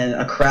 and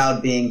a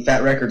crowd being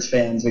Fat Records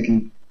fans. We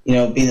can,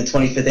 being the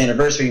 25th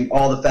anniversary,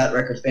 all the Fat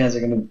Records fans are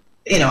going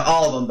to,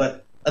 all of them,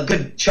 but a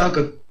good chunk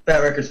of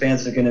Fat Records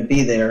fans are going to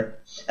be there,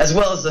 as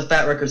well as the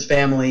Fat Records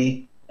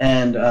family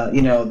and,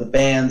 the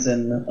bands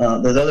and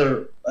those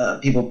other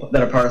people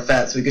that are part of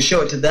Fat, so we could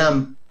show it to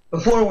them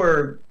before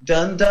we're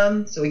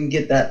done, so we can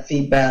get that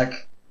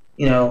feedback,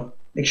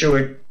 make sure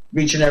we're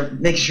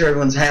making sure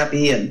everyone's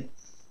happy, and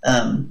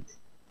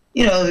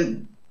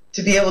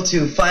to be able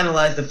to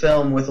finalize the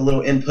film with a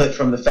little input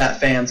from the Fat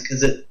fans,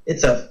 because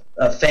it's a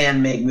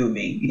fan-made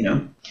movie,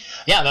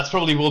 Yeah, that's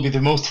probably will be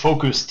the most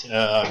focused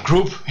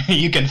group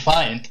you can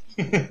find.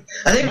 I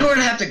think we're going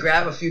to have to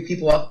grab a few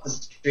people off the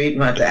street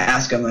and have to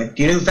ask them, like,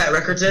 do you know who Fat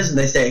Records is? And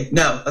they say,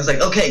 no. I was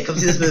like, okay, come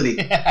see this movie.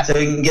 So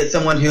we can get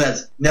someone who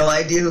has no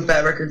idea who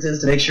Fat Records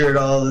is to make sure it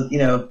all,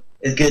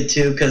 is good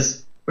too,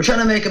 because we're trying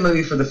to make a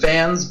movie for the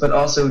fans, but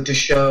also to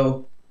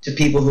show to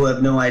people who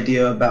have no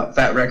idea about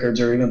Fat Records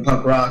or even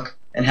punk rock,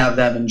 and have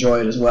them enjoy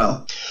it as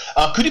well.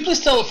 Could you please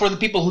tell, for the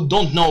people who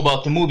don't know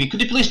about the movie,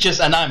 could you please just,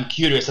 and I'm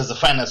curious as a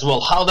fan as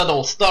well, how that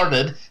all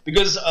started,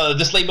 because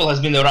this label has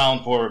been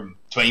around for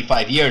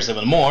 25 years,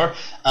 even more,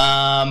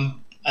 and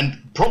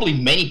probably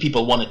many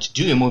people wanted to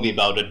do a movie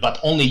about it, but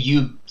only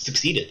you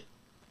succeeded.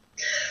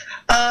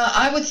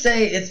 I would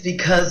say it's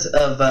because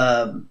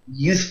of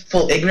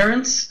youthful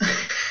ignorance.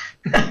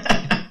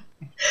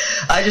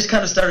 I just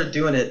kind of started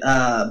doing it.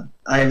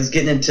 I was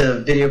getting into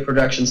video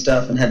production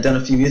stuff and had done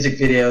a few music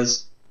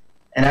videos,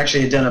 and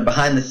actually had done a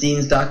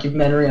behind-the-scenes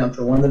documentary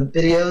for one of the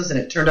videos, and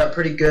it turned out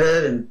pretty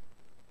good. And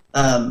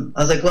I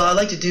was like, well, I'd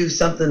like to do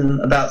something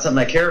about something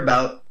I care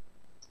about.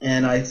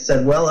 And I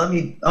said, well,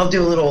 I'll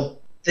do a little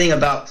thing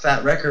about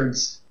Fat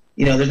Records.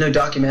 There's no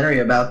documentary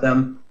about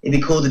them. It'd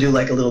be cool to do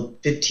like a little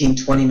 15,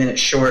 20-minute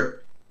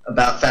short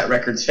about Fat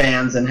Records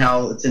fans and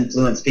how it's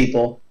influenced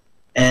people.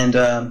 And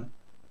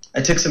I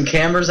took some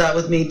cameras out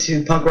with me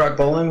to Punk Rock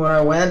Bowling when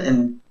I went,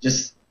 and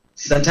just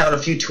sent out a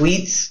few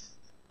tweets,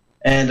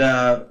 and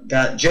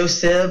got Joe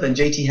Sib and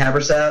JT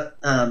Habersat.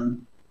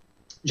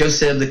 Joe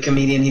Sib, the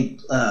comedian, he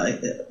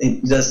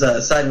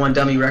does Side One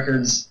Dummy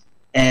Records,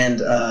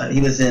 and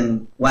he was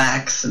in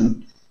Wax,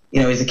 and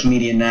he's a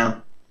comedian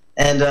now.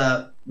 And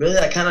really,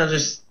 I kind of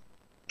just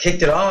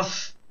kicked it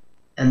off.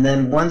 And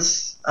then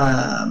once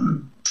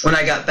when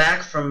I got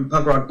back from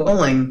Punk Rock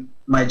Bowling,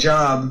 my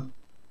job,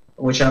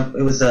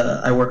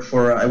 I worked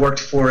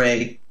for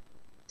a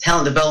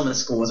talent development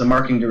school as a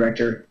marketing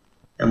director,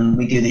 and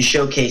we do these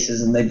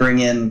showcases, and they bring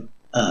in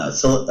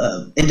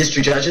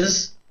industry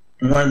judges,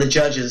 and one of the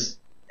judges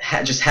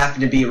just happened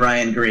to be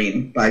Ryan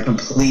Green by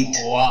complete,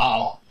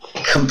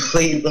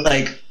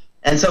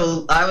 and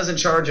so I was in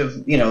charge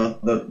of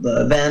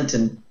the event,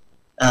 and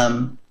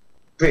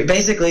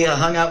basically I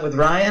hung out with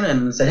Ryan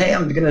and said, hey,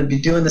 I'm going to be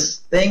doing this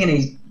thing, and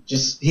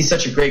he's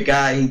such a great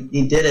guy,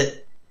 he did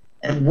it,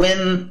 and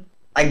when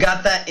I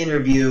got that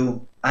interview,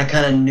 I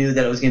kind of knew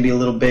that it was going to be a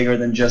little bigger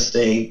than just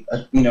a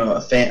little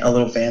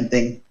fan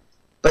thing.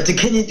 But to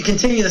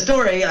continue the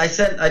story, I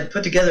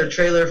put together a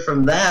trailer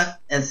from that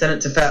and sent it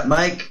to Fat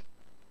Mike,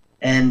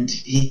 and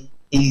he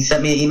he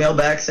sent me an email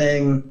back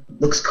saying,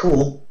 looks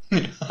cool.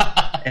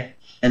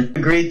 And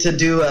agreed to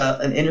do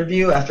an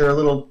interview after a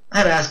little. I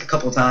had to ask a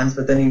couple of times,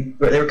 but then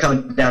they were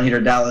coming down here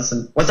to Dallas,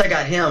 and once I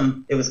got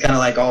him, it was kind of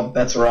like all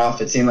bets were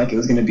off. It seemed like it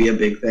was going to be a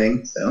big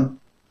thing. So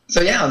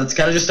yeah, that's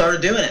kind of just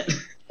started doing it.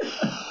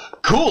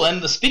 Cool.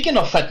 And speaking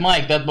of Fat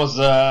Mike,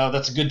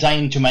 that's a good tie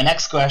into my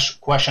next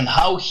question.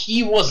 How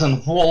he was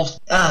involved?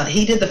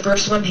 He did the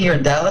first one here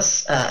in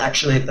Dallas,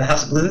 actually at the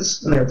House of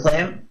Blues when they were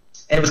playing,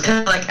 and it was kind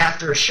of like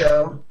after a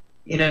show.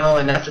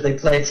 And after they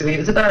played, so he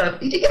gave us about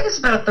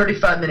a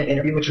 35-minute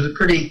interview, which was a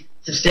pretty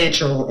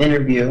substantial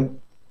interview.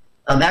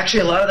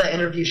 Actually, a lot of that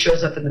interview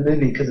shows up in the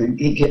movie because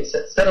he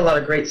said a lot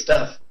of great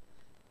stuff.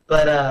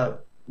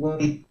 But when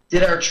we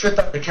did our trip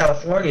out to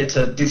California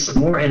to do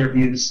some more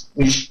interviews,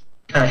 we just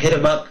kind of hit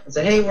him up and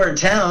said, "Hey, we're in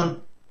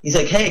town." He's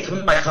like, "Hey, come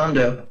to my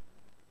condo,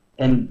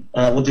 and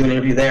we'll do an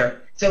interview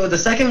there." So the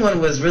second one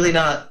was really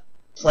not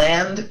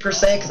planned per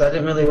se because I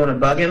didn't really want to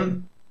bug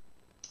him,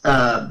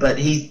 but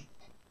he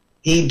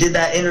did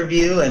that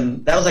interview,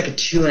 and that was like a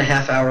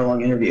 2.5-hour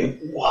long interview.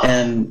 Wow.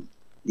 And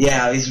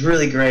yeah, he's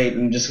really great,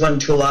 and just went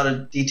into a lot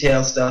of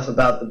detail stuff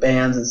about the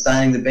bands and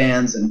signing the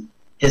bands and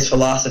his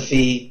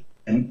philosophy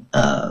and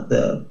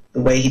the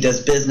way he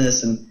does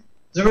business. And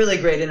it's a really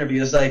great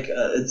interview. It's like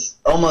it's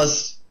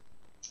almost,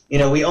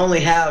 we only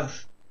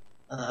have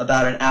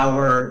about an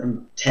hour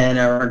and 10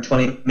 hour and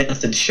 20 minutes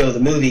to show the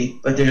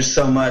movie, but there's just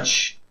so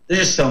much,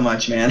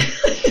 man.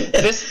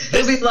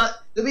 There'll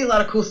be a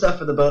lot of cool stuff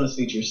for the bonus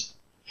features.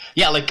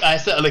 Yeah, like I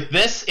said, like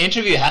this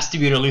interview has to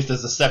be released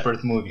as a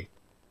separate movie.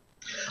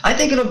 I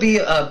think it'll be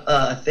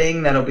a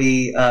thing that'll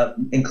be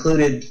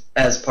included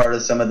as part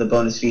of some of the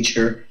bonus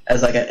feature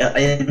as like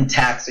an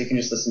intact, so you can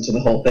just listen to the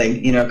whole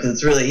thing, because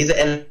it's really, he's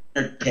an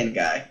entertaining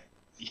guy.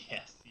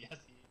 Yes.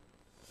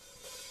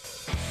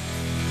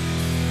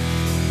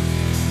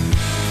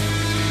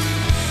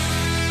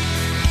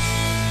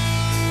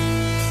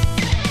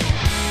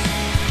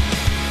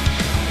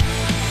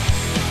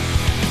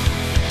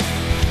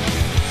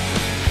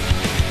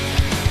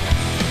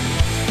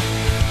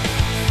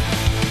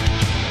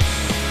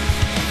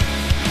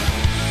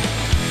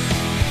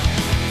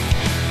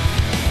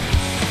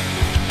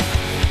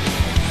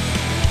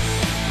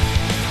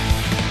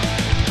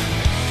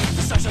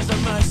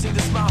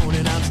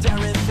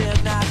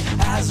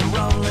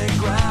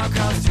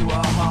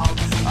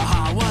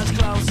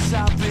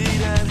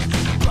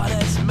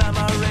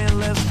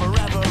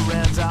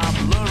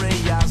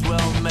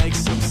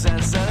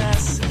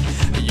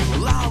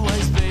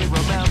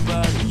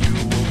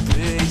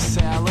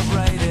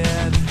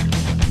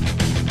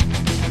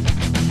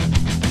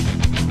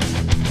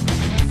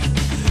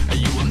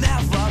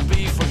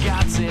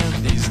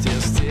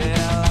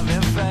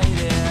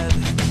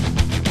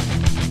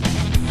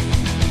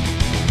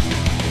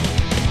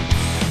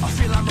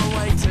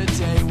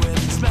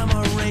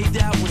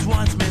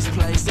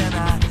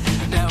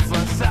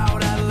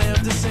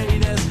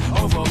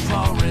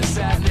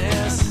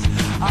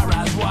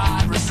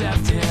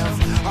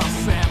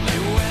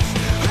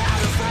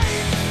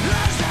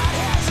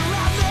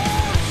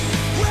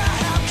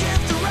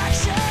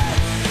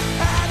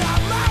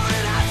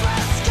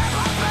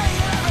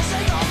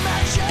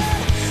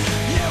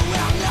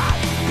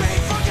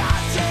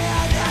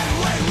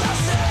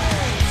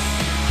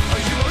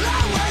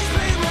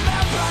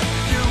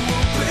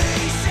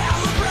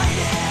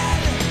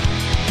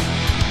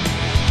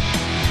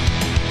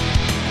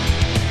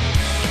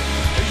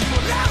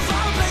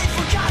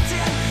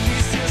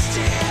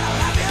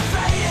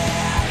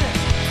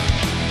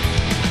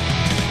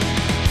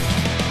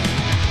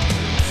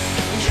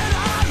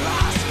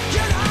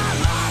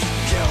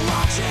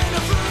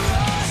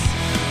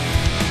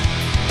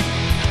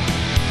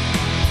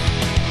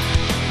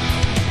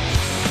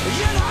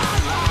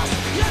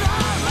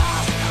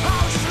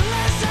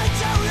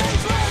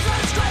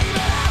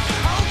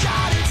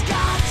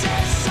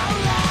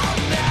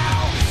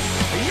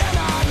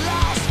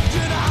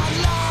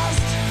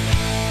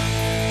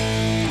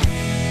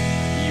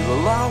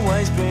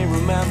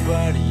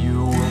 remembered,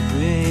 you will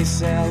be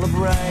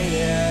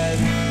celebrated.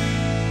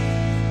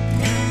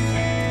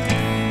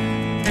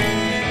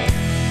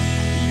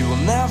 You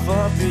will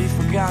never be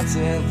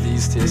forgotten,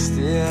 these tears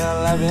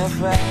still haven't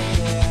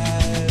faded.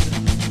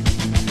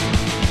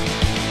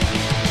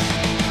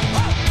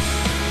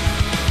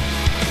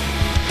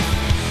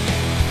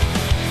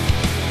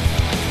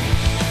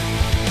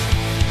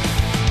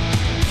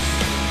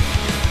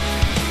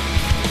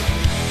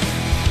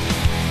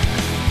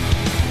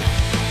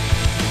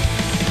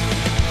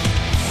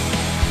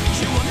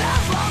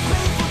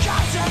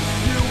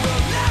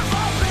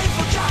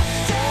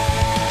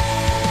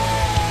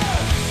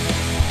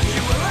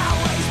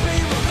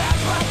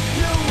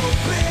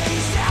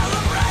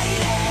 Celebrated.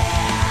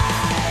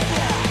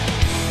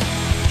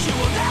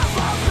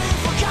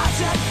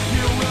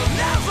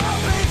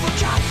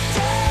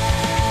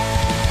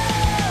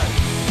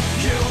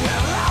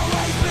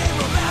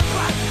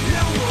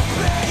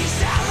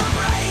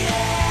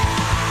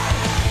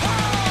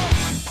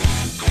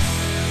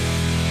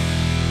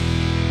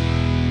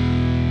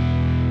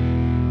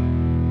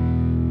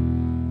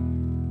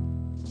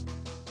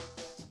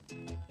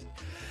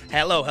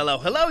 Hello, hello,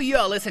 hello. You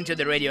are listening to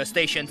the radio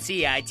station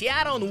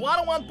CITR on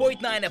 101.9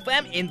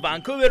 FM in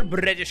Vancouver,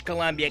 British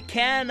Columbia,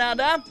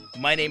 Canada.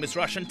 My name is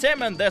Russian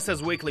Tim, and this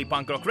is weekly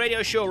punk rock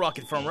radio show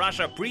Rocket from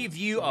Russia,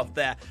 preview of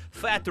the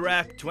Fat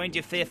Wreck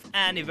 25th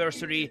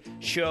anniversary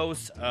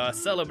show's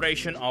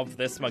celebration of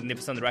this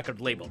magnificent record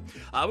label.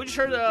 We just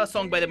heard a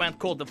song by the band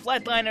called The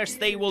Flatliners.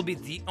 They will be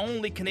the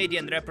only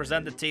Canadian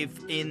representative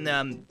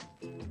in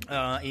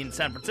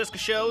San Francisco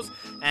shows,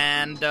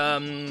 and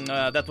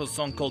that was a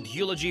song called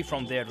Eulogy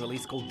from their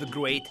release called The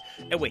Great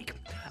Awake.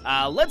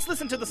 Let's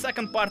listen to the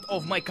second part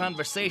of my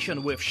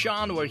conversation with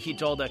Sean, where he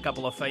told a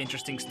couple of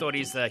interesting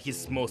stories,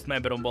 his most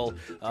memorable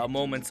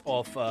moments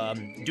of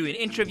doing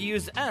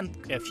interviews, and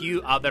a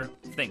few other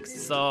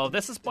things. So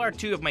this is part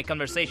 2 of my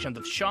conversation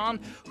with Sean,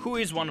 who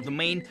is one of the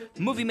main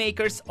movie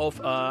makers of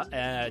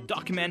a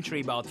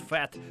documentary about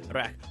Fat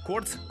Wreck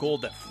Chords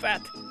called the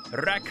Fat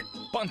Wreck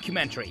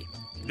Punkumentary.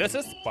 This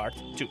is part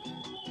 2. You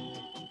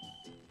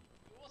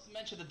also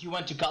mentioned that you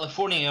went to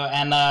California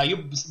and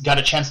you got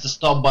a chance to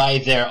stop by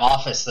their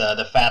office,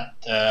 the Fat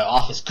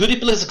office. Could you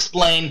please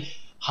explain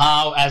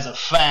how, as a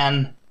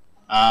fan,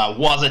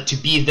 was it to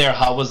be there?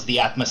 How was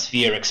the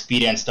atmosphere,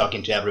 experience,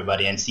 talking to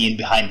everybody and seeing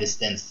behind the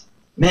scenes?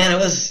 Man,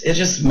 it's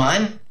just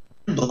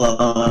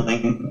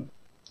mind-blowing.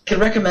 Could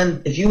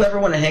recommend, if you ever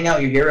want to hang out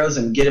with your heroes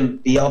and get them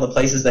be all the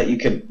places that you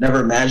could never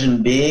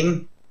imagine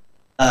being,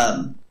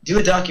 do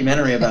a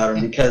documentary about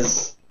them,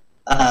 because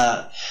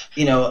But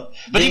you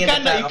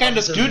kind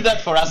of screwed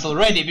that for us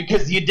already,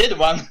 because you did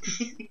one.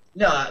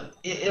 No,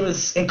 it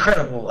was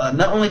incredible.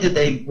 Not only did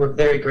they were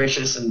very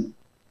gracious and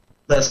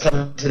let us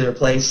come to their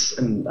place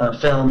and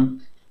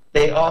film,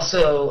 they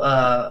also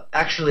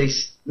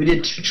we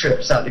did 2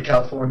 trips out to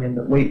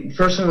California.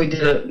 First one we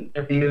did an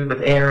interview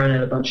with Aaron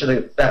and a bunch of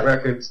the Fat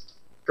Records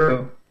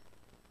crew,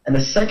 and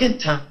the second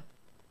time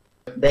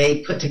they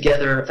put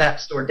together a Fat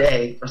Store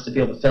Day for us to be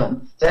able to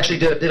film. They actually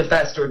did a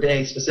Fat Store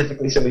Day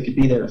specifically so we could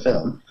be there to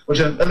film, which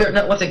is,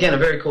 once again, a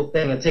very cool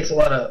thing. It takes a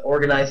lot of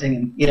organizing,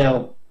 and,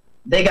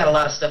 they got a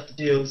lot of stuff to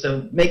do,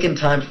 so making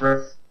time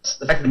for us,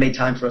 the fact that they made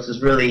time for us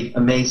is really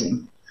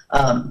amazing.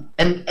 And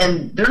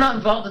they're not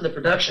involved in the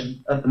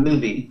production of the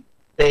movie.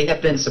 They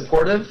have been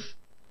supportive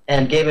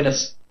and given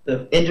us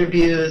the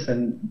interviews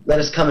and let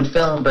us come and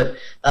film, but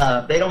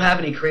they don't have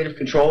any creative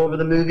control over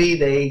the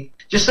movie.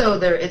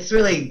 It's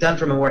really done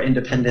from a more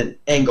independent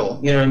angle,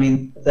 you know what I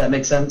mean, if that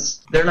makes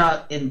sense. They're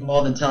not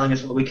involved in telling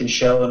us what we can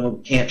show and what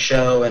we can't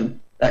show and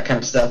that kind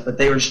of stuff, but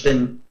they've just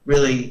been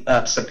really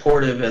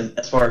supportive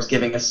as far as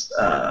giving us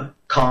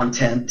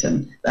content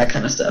and that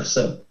kind of stuff.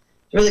 So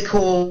really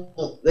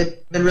cool. They've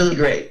been really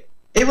great.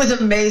 It was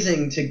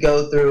amazing to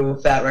go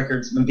through Fat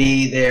Records and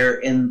be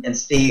there and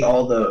see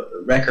all the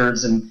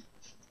records and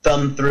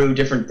thumb through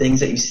different things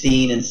that you've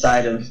seen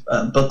inside of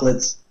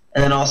booklets.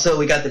 And then also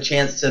we got the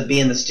chance to be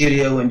in the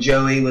studio when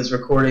Joey was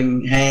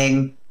recording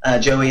Hang.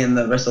 Joey and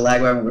the rest of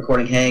Lagwagon were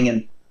recording Hang,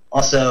 and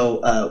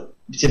also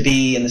to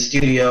be in the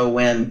studio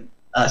when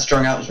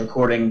Strung Out was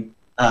recording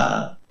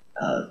their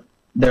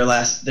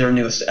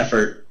newest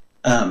effort,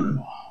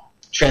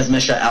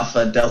 Transmissia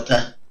Alpha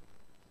Delta.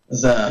 It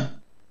was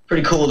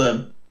pretty cool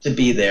to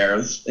be there. It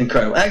was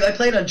incredible. I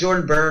played on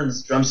Jordan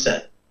Burns' drum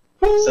set,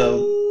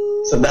 so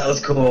that was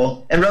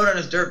cool, and rode on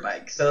his dirt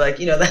bike. So that.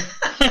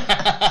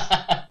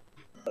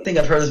 I think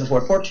I've heard this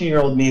before.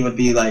 14-year-old me would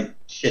be like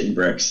shitting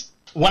bricks.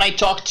 When I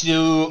talked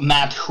to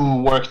Matt,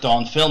 who worked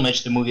on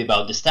Filmage, the movie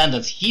about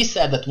Descendants, he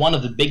said that one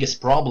of the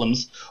biggest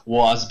problems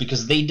was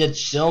because they did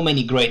so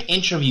many great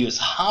interviews.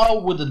 How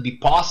would it be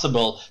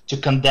possible to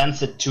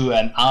condense it to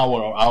an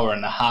hour or hour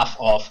and a half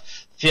of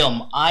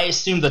film? I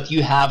assume that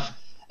you have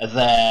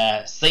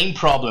the same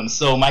problem.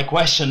 So my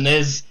question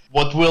is,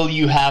 what will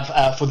you have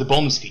for the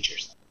bonus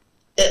features?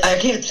 I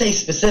can't say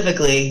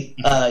specifically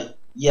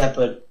yet,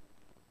 but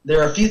there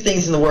are a few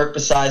things in the work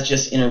besides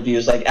just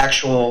interviews, like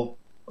actual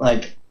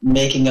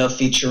making of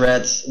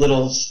featurettes,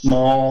 little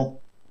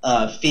small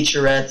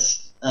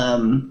featurettes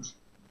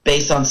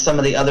based on some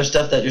of the other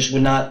stuff that just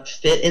would not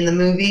fit in the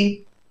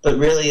movie, but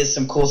really is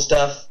some cool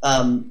stuff.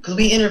 Because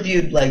we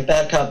interviewed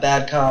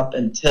Bad Cop,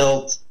 and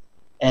Tilt,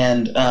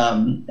 and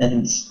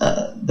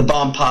the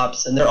Bomb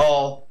Pops, and they're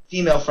all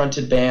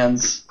female-fronted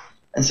bands.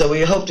 And so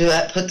we hope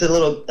to put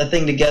a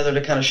thing together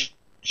to kind of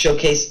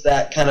showcase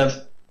that kind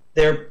of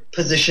their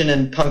position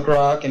in punk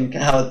rock and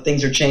how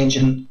things are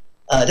changing.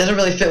 It doesn't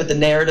really fit with the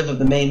narrative of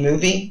the main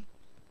movie,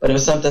 but it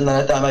was something that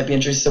I thought might be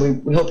interesting. So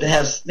we hope to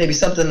have maybe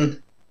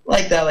something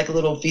like that, like a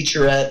little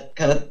featurette,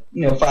 kind of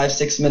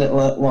 5-6 minute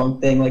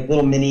long thing, like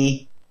little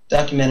mini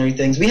documentary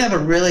things. We have a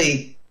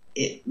really,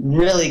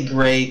 really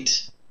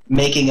great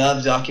making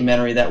of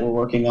documentary that we're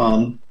working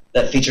on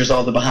that features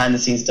all the behind the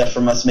scenes stuff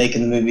from us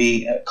making the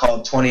movie,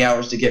 called 20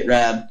 Hours to Get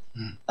Rad,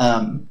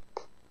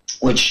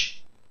 which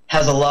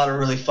has a lot of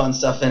really fun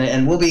stuff in it,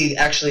 and we'll be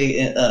actually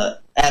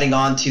adding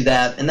on to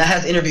that, and that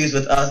has interviews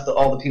with us,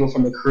 all the people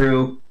from the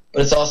crew,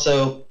 but it's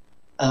also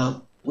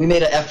we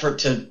made an effort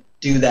to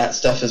do that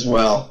stuff as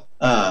well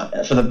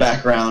for the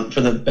background,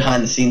 for the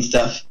behind the scenes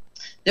stuff.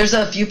 There's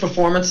a few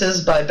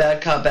performances by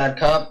Bad Cop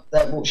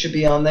that should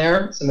be on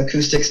there. Some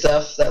acoustic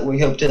stuff that we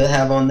hope to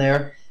have on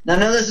there. Now,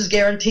 none of this is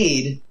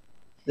guaranteed.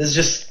 This is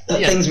just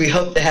things we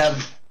hope to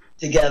have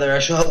together. I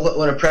should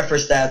want to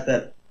preface that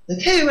like,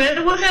 hey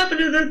man, what happened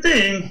to that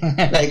thing?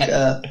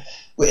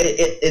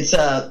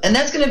 And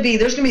that's gonna be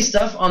there's gonna be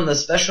stuff on the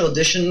special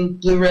edition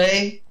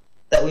Blu-ray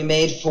that we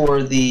made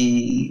for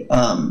the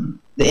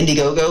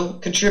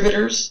Indiegogo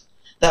contributors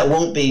that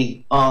won't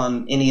be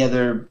on any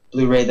other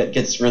Blu-ray that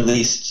gets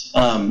released.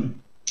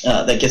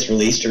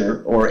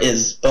 Or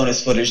is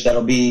bonus footage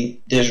that'll be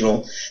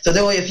digital. So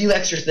there will be a few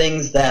extra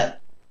things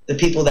that the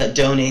people that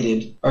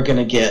donated are going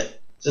to get.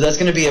 So that's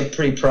going to be a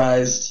pretty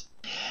prized.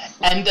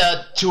 And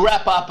to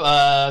wrap up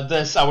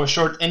our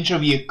short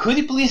interview, could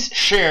you please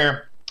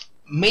share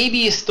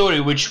maybe a story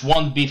which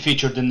won't be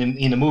featured in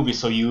the movie,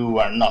 so you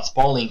are not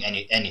spoiling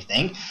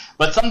anything,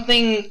 but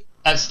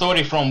a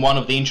story from one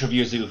of the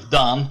interviews you've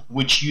done,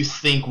 which you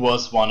think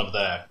was one of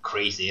the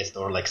craziest,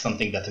 or like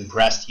something that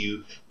impressed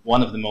you,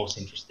 one of the most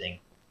interesting?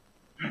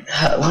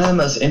 One of the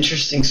most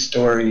interesting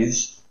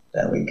stories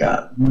that we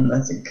got.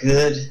 That's a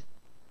good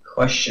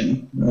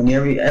question.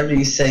 Whenever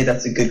you say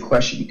that's a good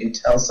question, you can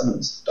tell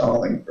someone's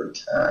stalling for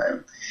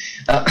time.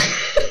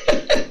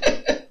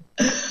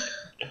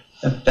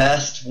 The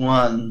best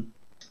one.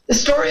 The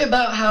story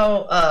about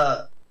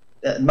how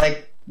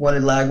Mike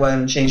wanted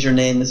Lagwagon to change their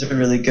name is a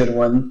really good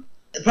one.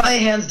 Probably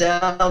hands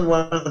down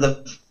one of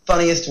the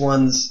funniest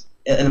ones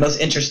and the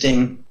most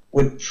interesting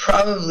would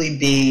probably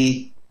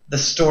be the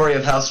story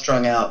of how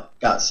Strung Out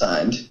got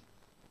signed.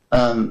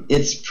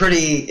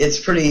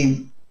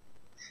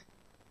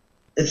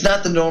 It's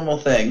not the normal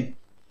thing.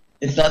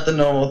 It's not the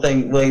normal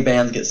thing way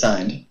bands get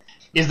signed.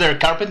 Is there a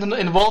carpet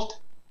involved?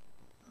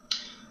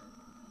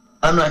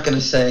 I'm not going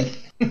to say.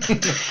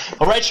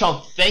 All right,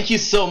 Sean, thank you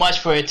so much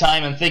for your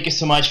time, and thank you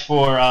so much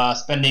for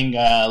spending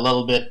a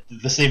little bit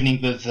this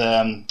evening with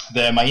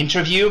my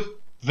interview.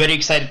 Very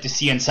excited to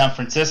see you in San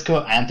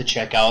Francisco and to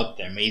check out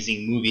the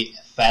amazing movie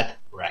Fat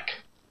Wreck.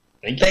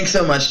 Thank you. Thanks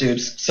so much,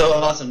 dude. So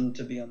awesome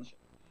to be on the show.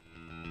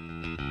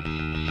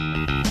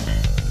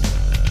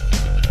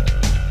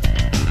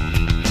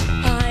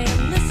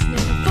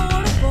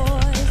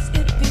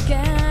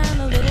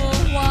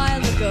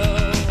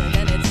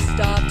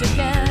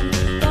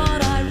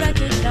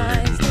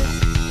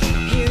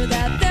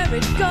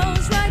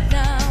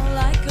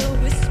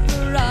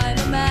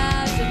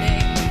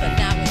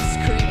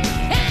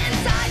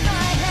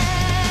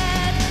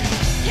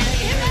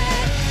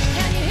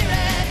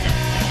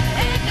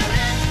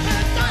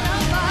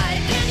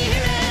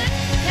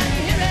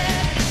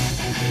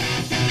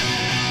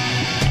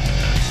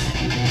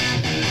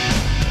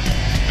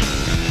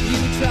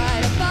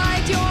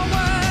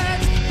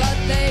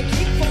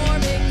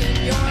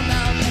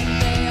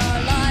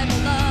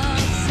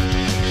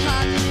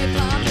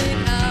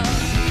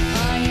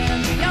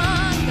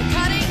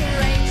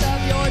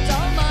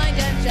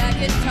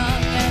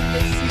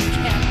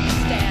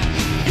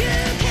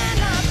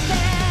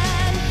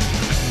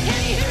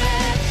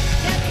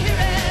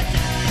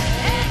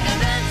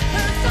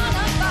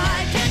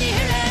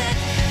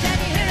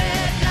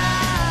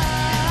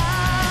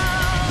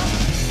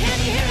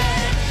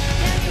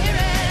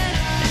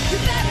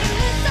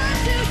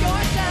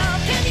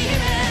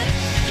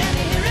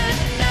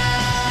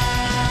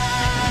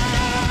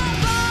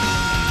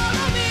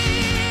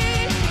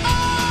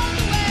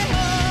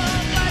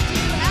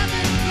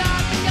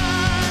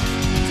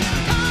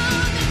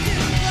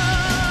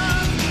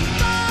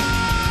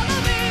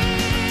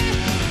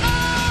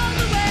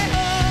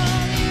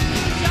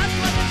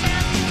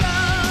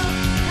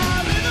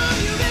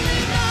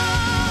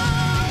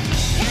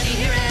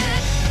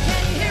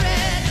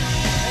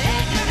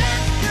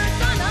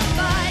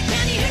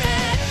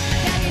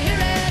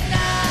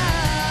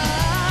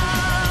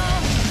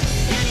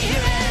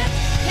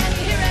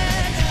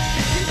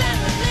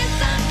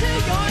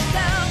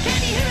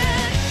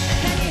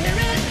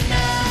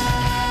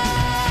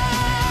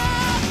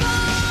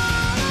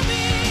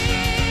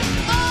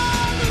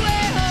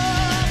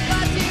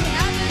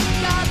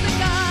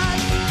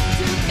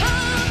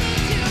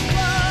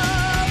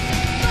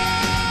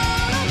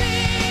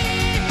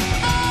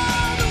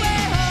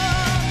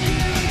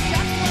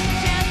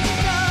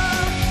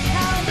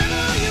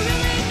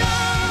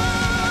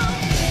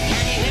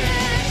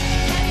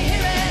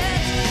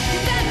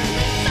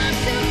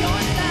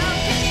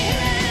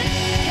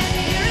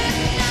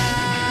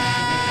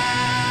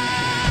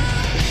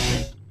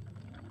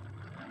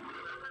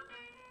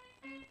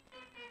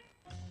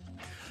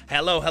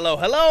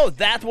 Hello.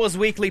 That was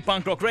weekly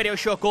punk rock radio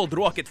show called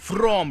Rocket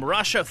from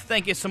Russia.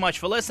 Thank you so much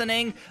for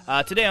listening.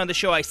 Today on the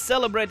show I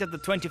celebrated the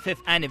 25th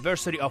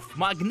anniversary of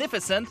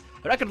magnificent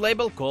record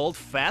label called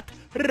Fat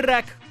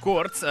Wreck.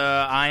 Chords.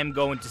 I am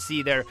going to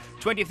see their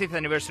 25th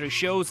anniversary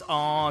shows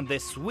on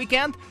this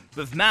weekend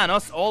with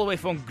Manos, all the way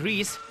from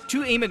Greece,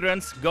 2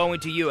 immigrants going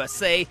to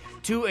USA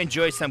to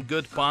enjoy some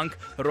good punk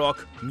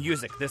rock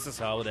music. This is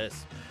how it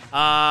is.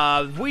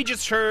 We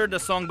just heard a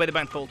song by the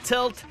band called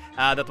Tilt.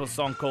 That was a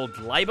song called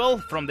Libel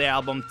from the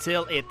album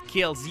Till It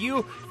Kills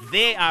You.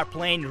 They are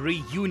playing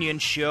reunion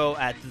show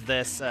at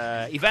this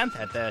event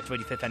at the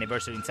 25th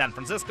anniversary in San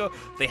Francisco.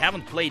 They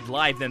haven't played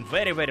live in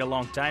very, very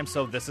long time,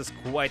 so this is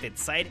quite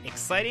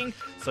exciting.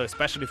 So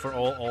especially for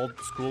all old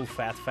school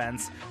Fat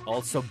fans.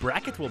 Also,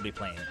 Bracket will be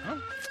playing. Huh?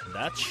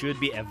 That should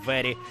be a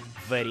very,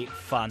 very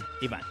fun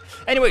event.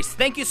 Anyways,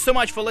 thank you so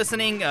much for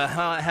listening.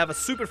 Have a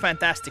super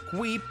fantastic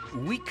week.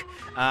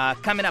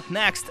 Coming up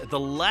next, the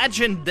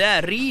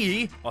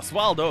legendary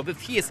Osvaldo with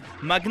his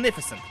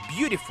magnificent,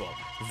 beautiful,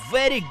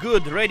 very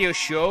good radio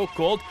show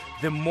called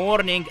The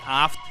Morning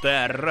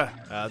After.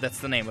 That's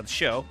the name of the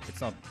show.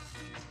 It's not...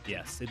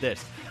 Yes, it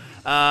is.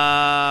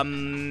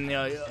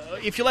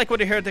 If you like what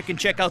you heard, you can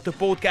check out the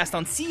podcast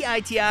on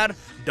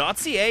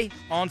CITR.ca,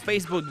 on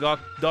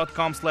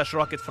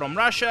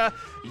Facebook.com/RocketFromRussia.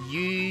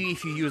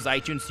 If you use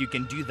iTunes, you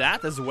can do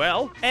that as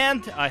well.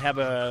 And I have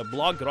a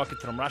blog,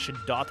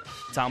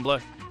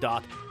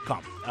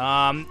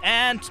 rocketfromrussia.tumblr.com.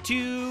 And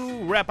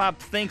to wrap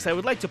up things, I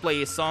would like to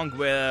play a song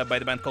by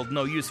the band called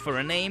No Use for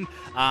a Name.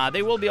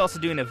 They will be also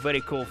doing a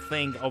very cool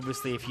thing.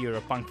 Obviously, if you're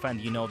a punk fan,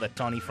 you know that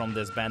Tony from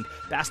this band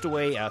passed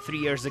away 3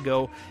 years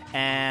ago,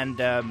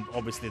 and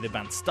obviously the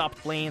band stopped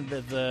playing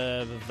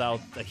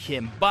without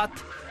him. But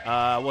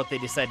what they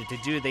decided to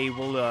do, they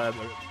will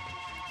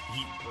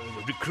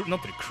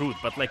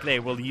they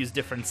will use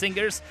different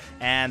singers,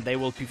 and they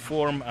will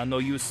perform No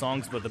Use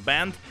songs with the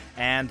band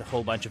and a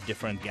whole bunch of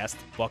different guest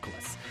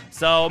vocalists.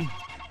 So,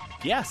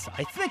 yes,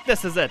 I think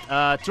this is it.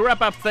 To wrap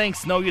up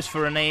things, No Use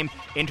for a Name,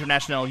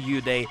 International You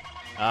Day.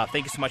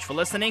 Thank you so much for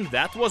listening.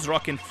 That was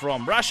Rockin'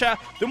 from Russia,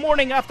 the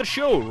morning after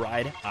show,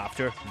 right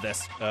after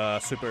this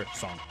super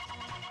song.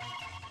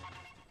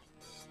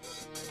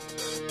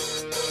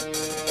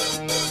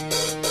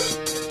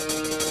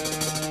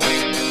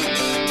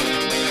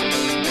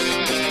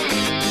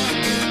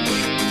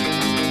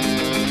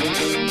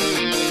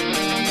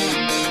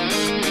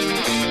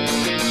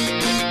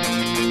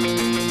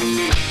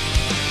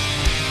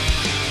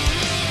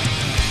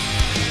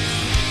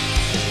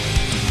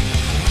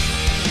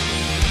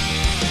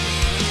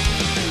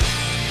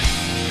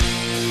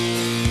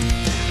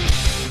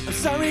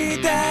 Sorry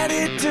that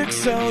it took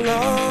so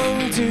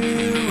long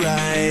to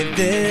write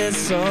this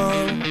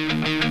song,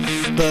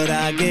 but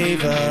I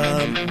gave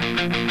up.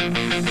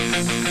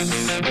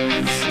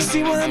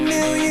 See, 1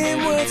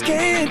 million words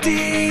can't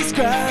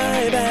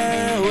describe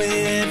how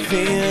it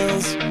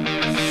feels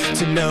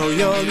to know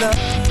your love.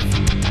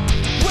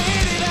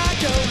 Where did I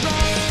go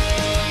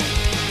wrong?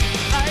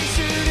 I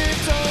should have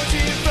told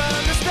you from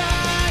the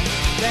start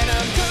that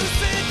I'm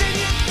closer than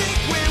you think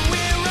when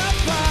we're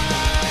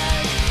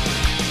apart.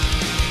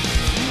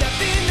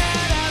 Nothing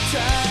that I've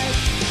tried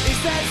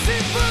is as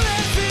simple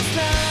as this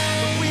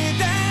time.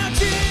 Without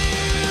you,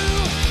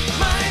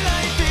 my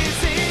life is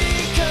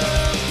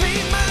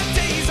incomplete. My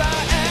days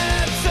are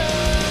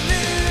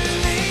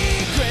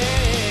absolutely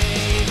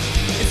great.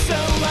 And so I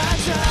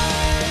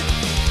tried.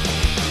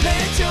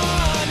 Let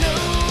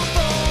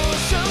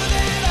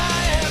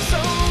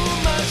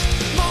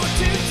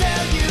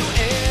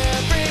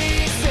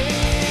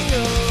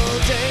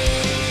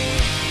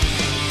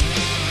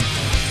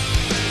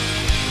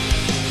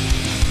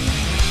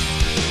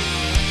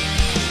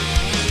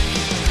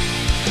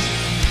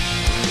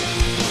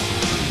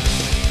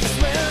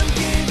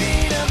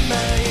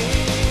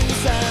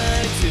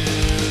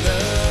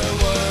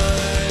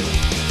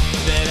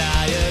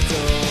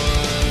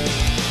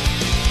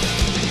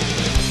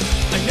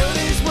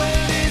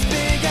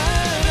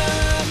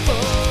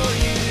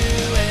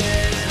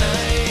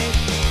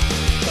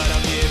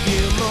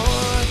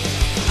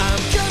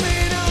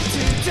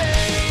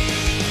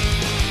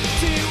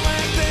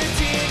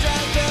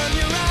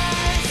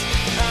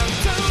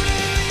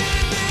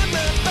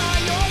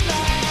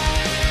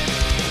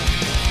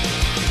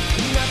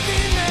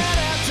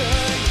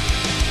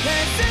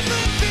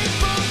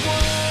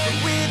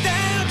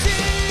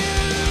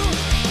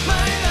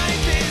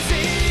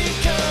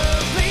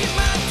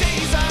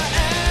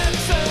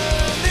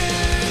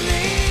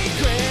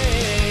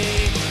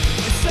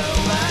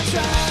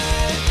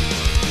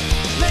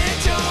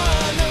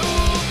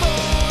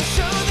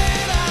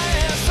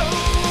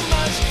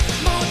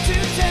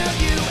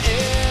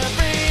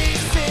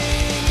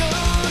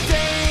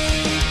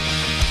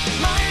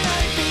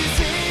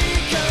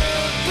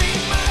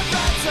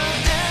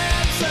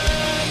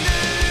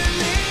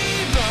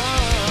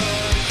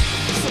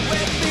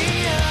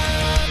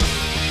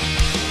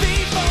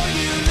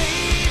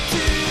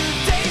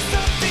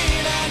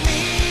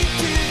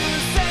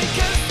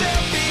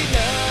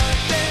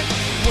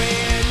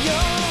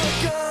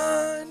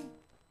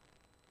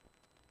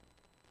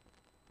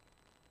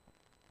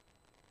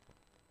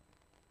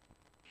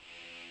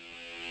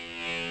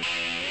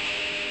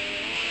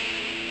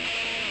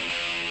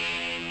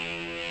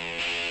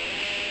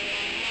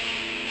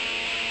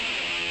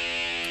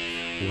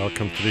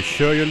Welcome to the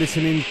show. You're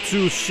listening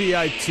to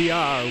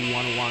CITR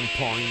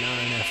 101.9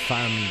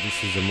 FM.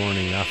 This is the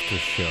morning after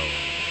show.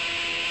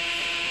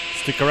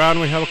 Stick around.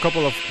 We have a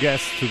couple of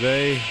guests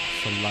today.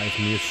 Some live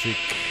music.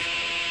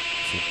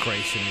 Some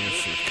crazy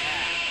music.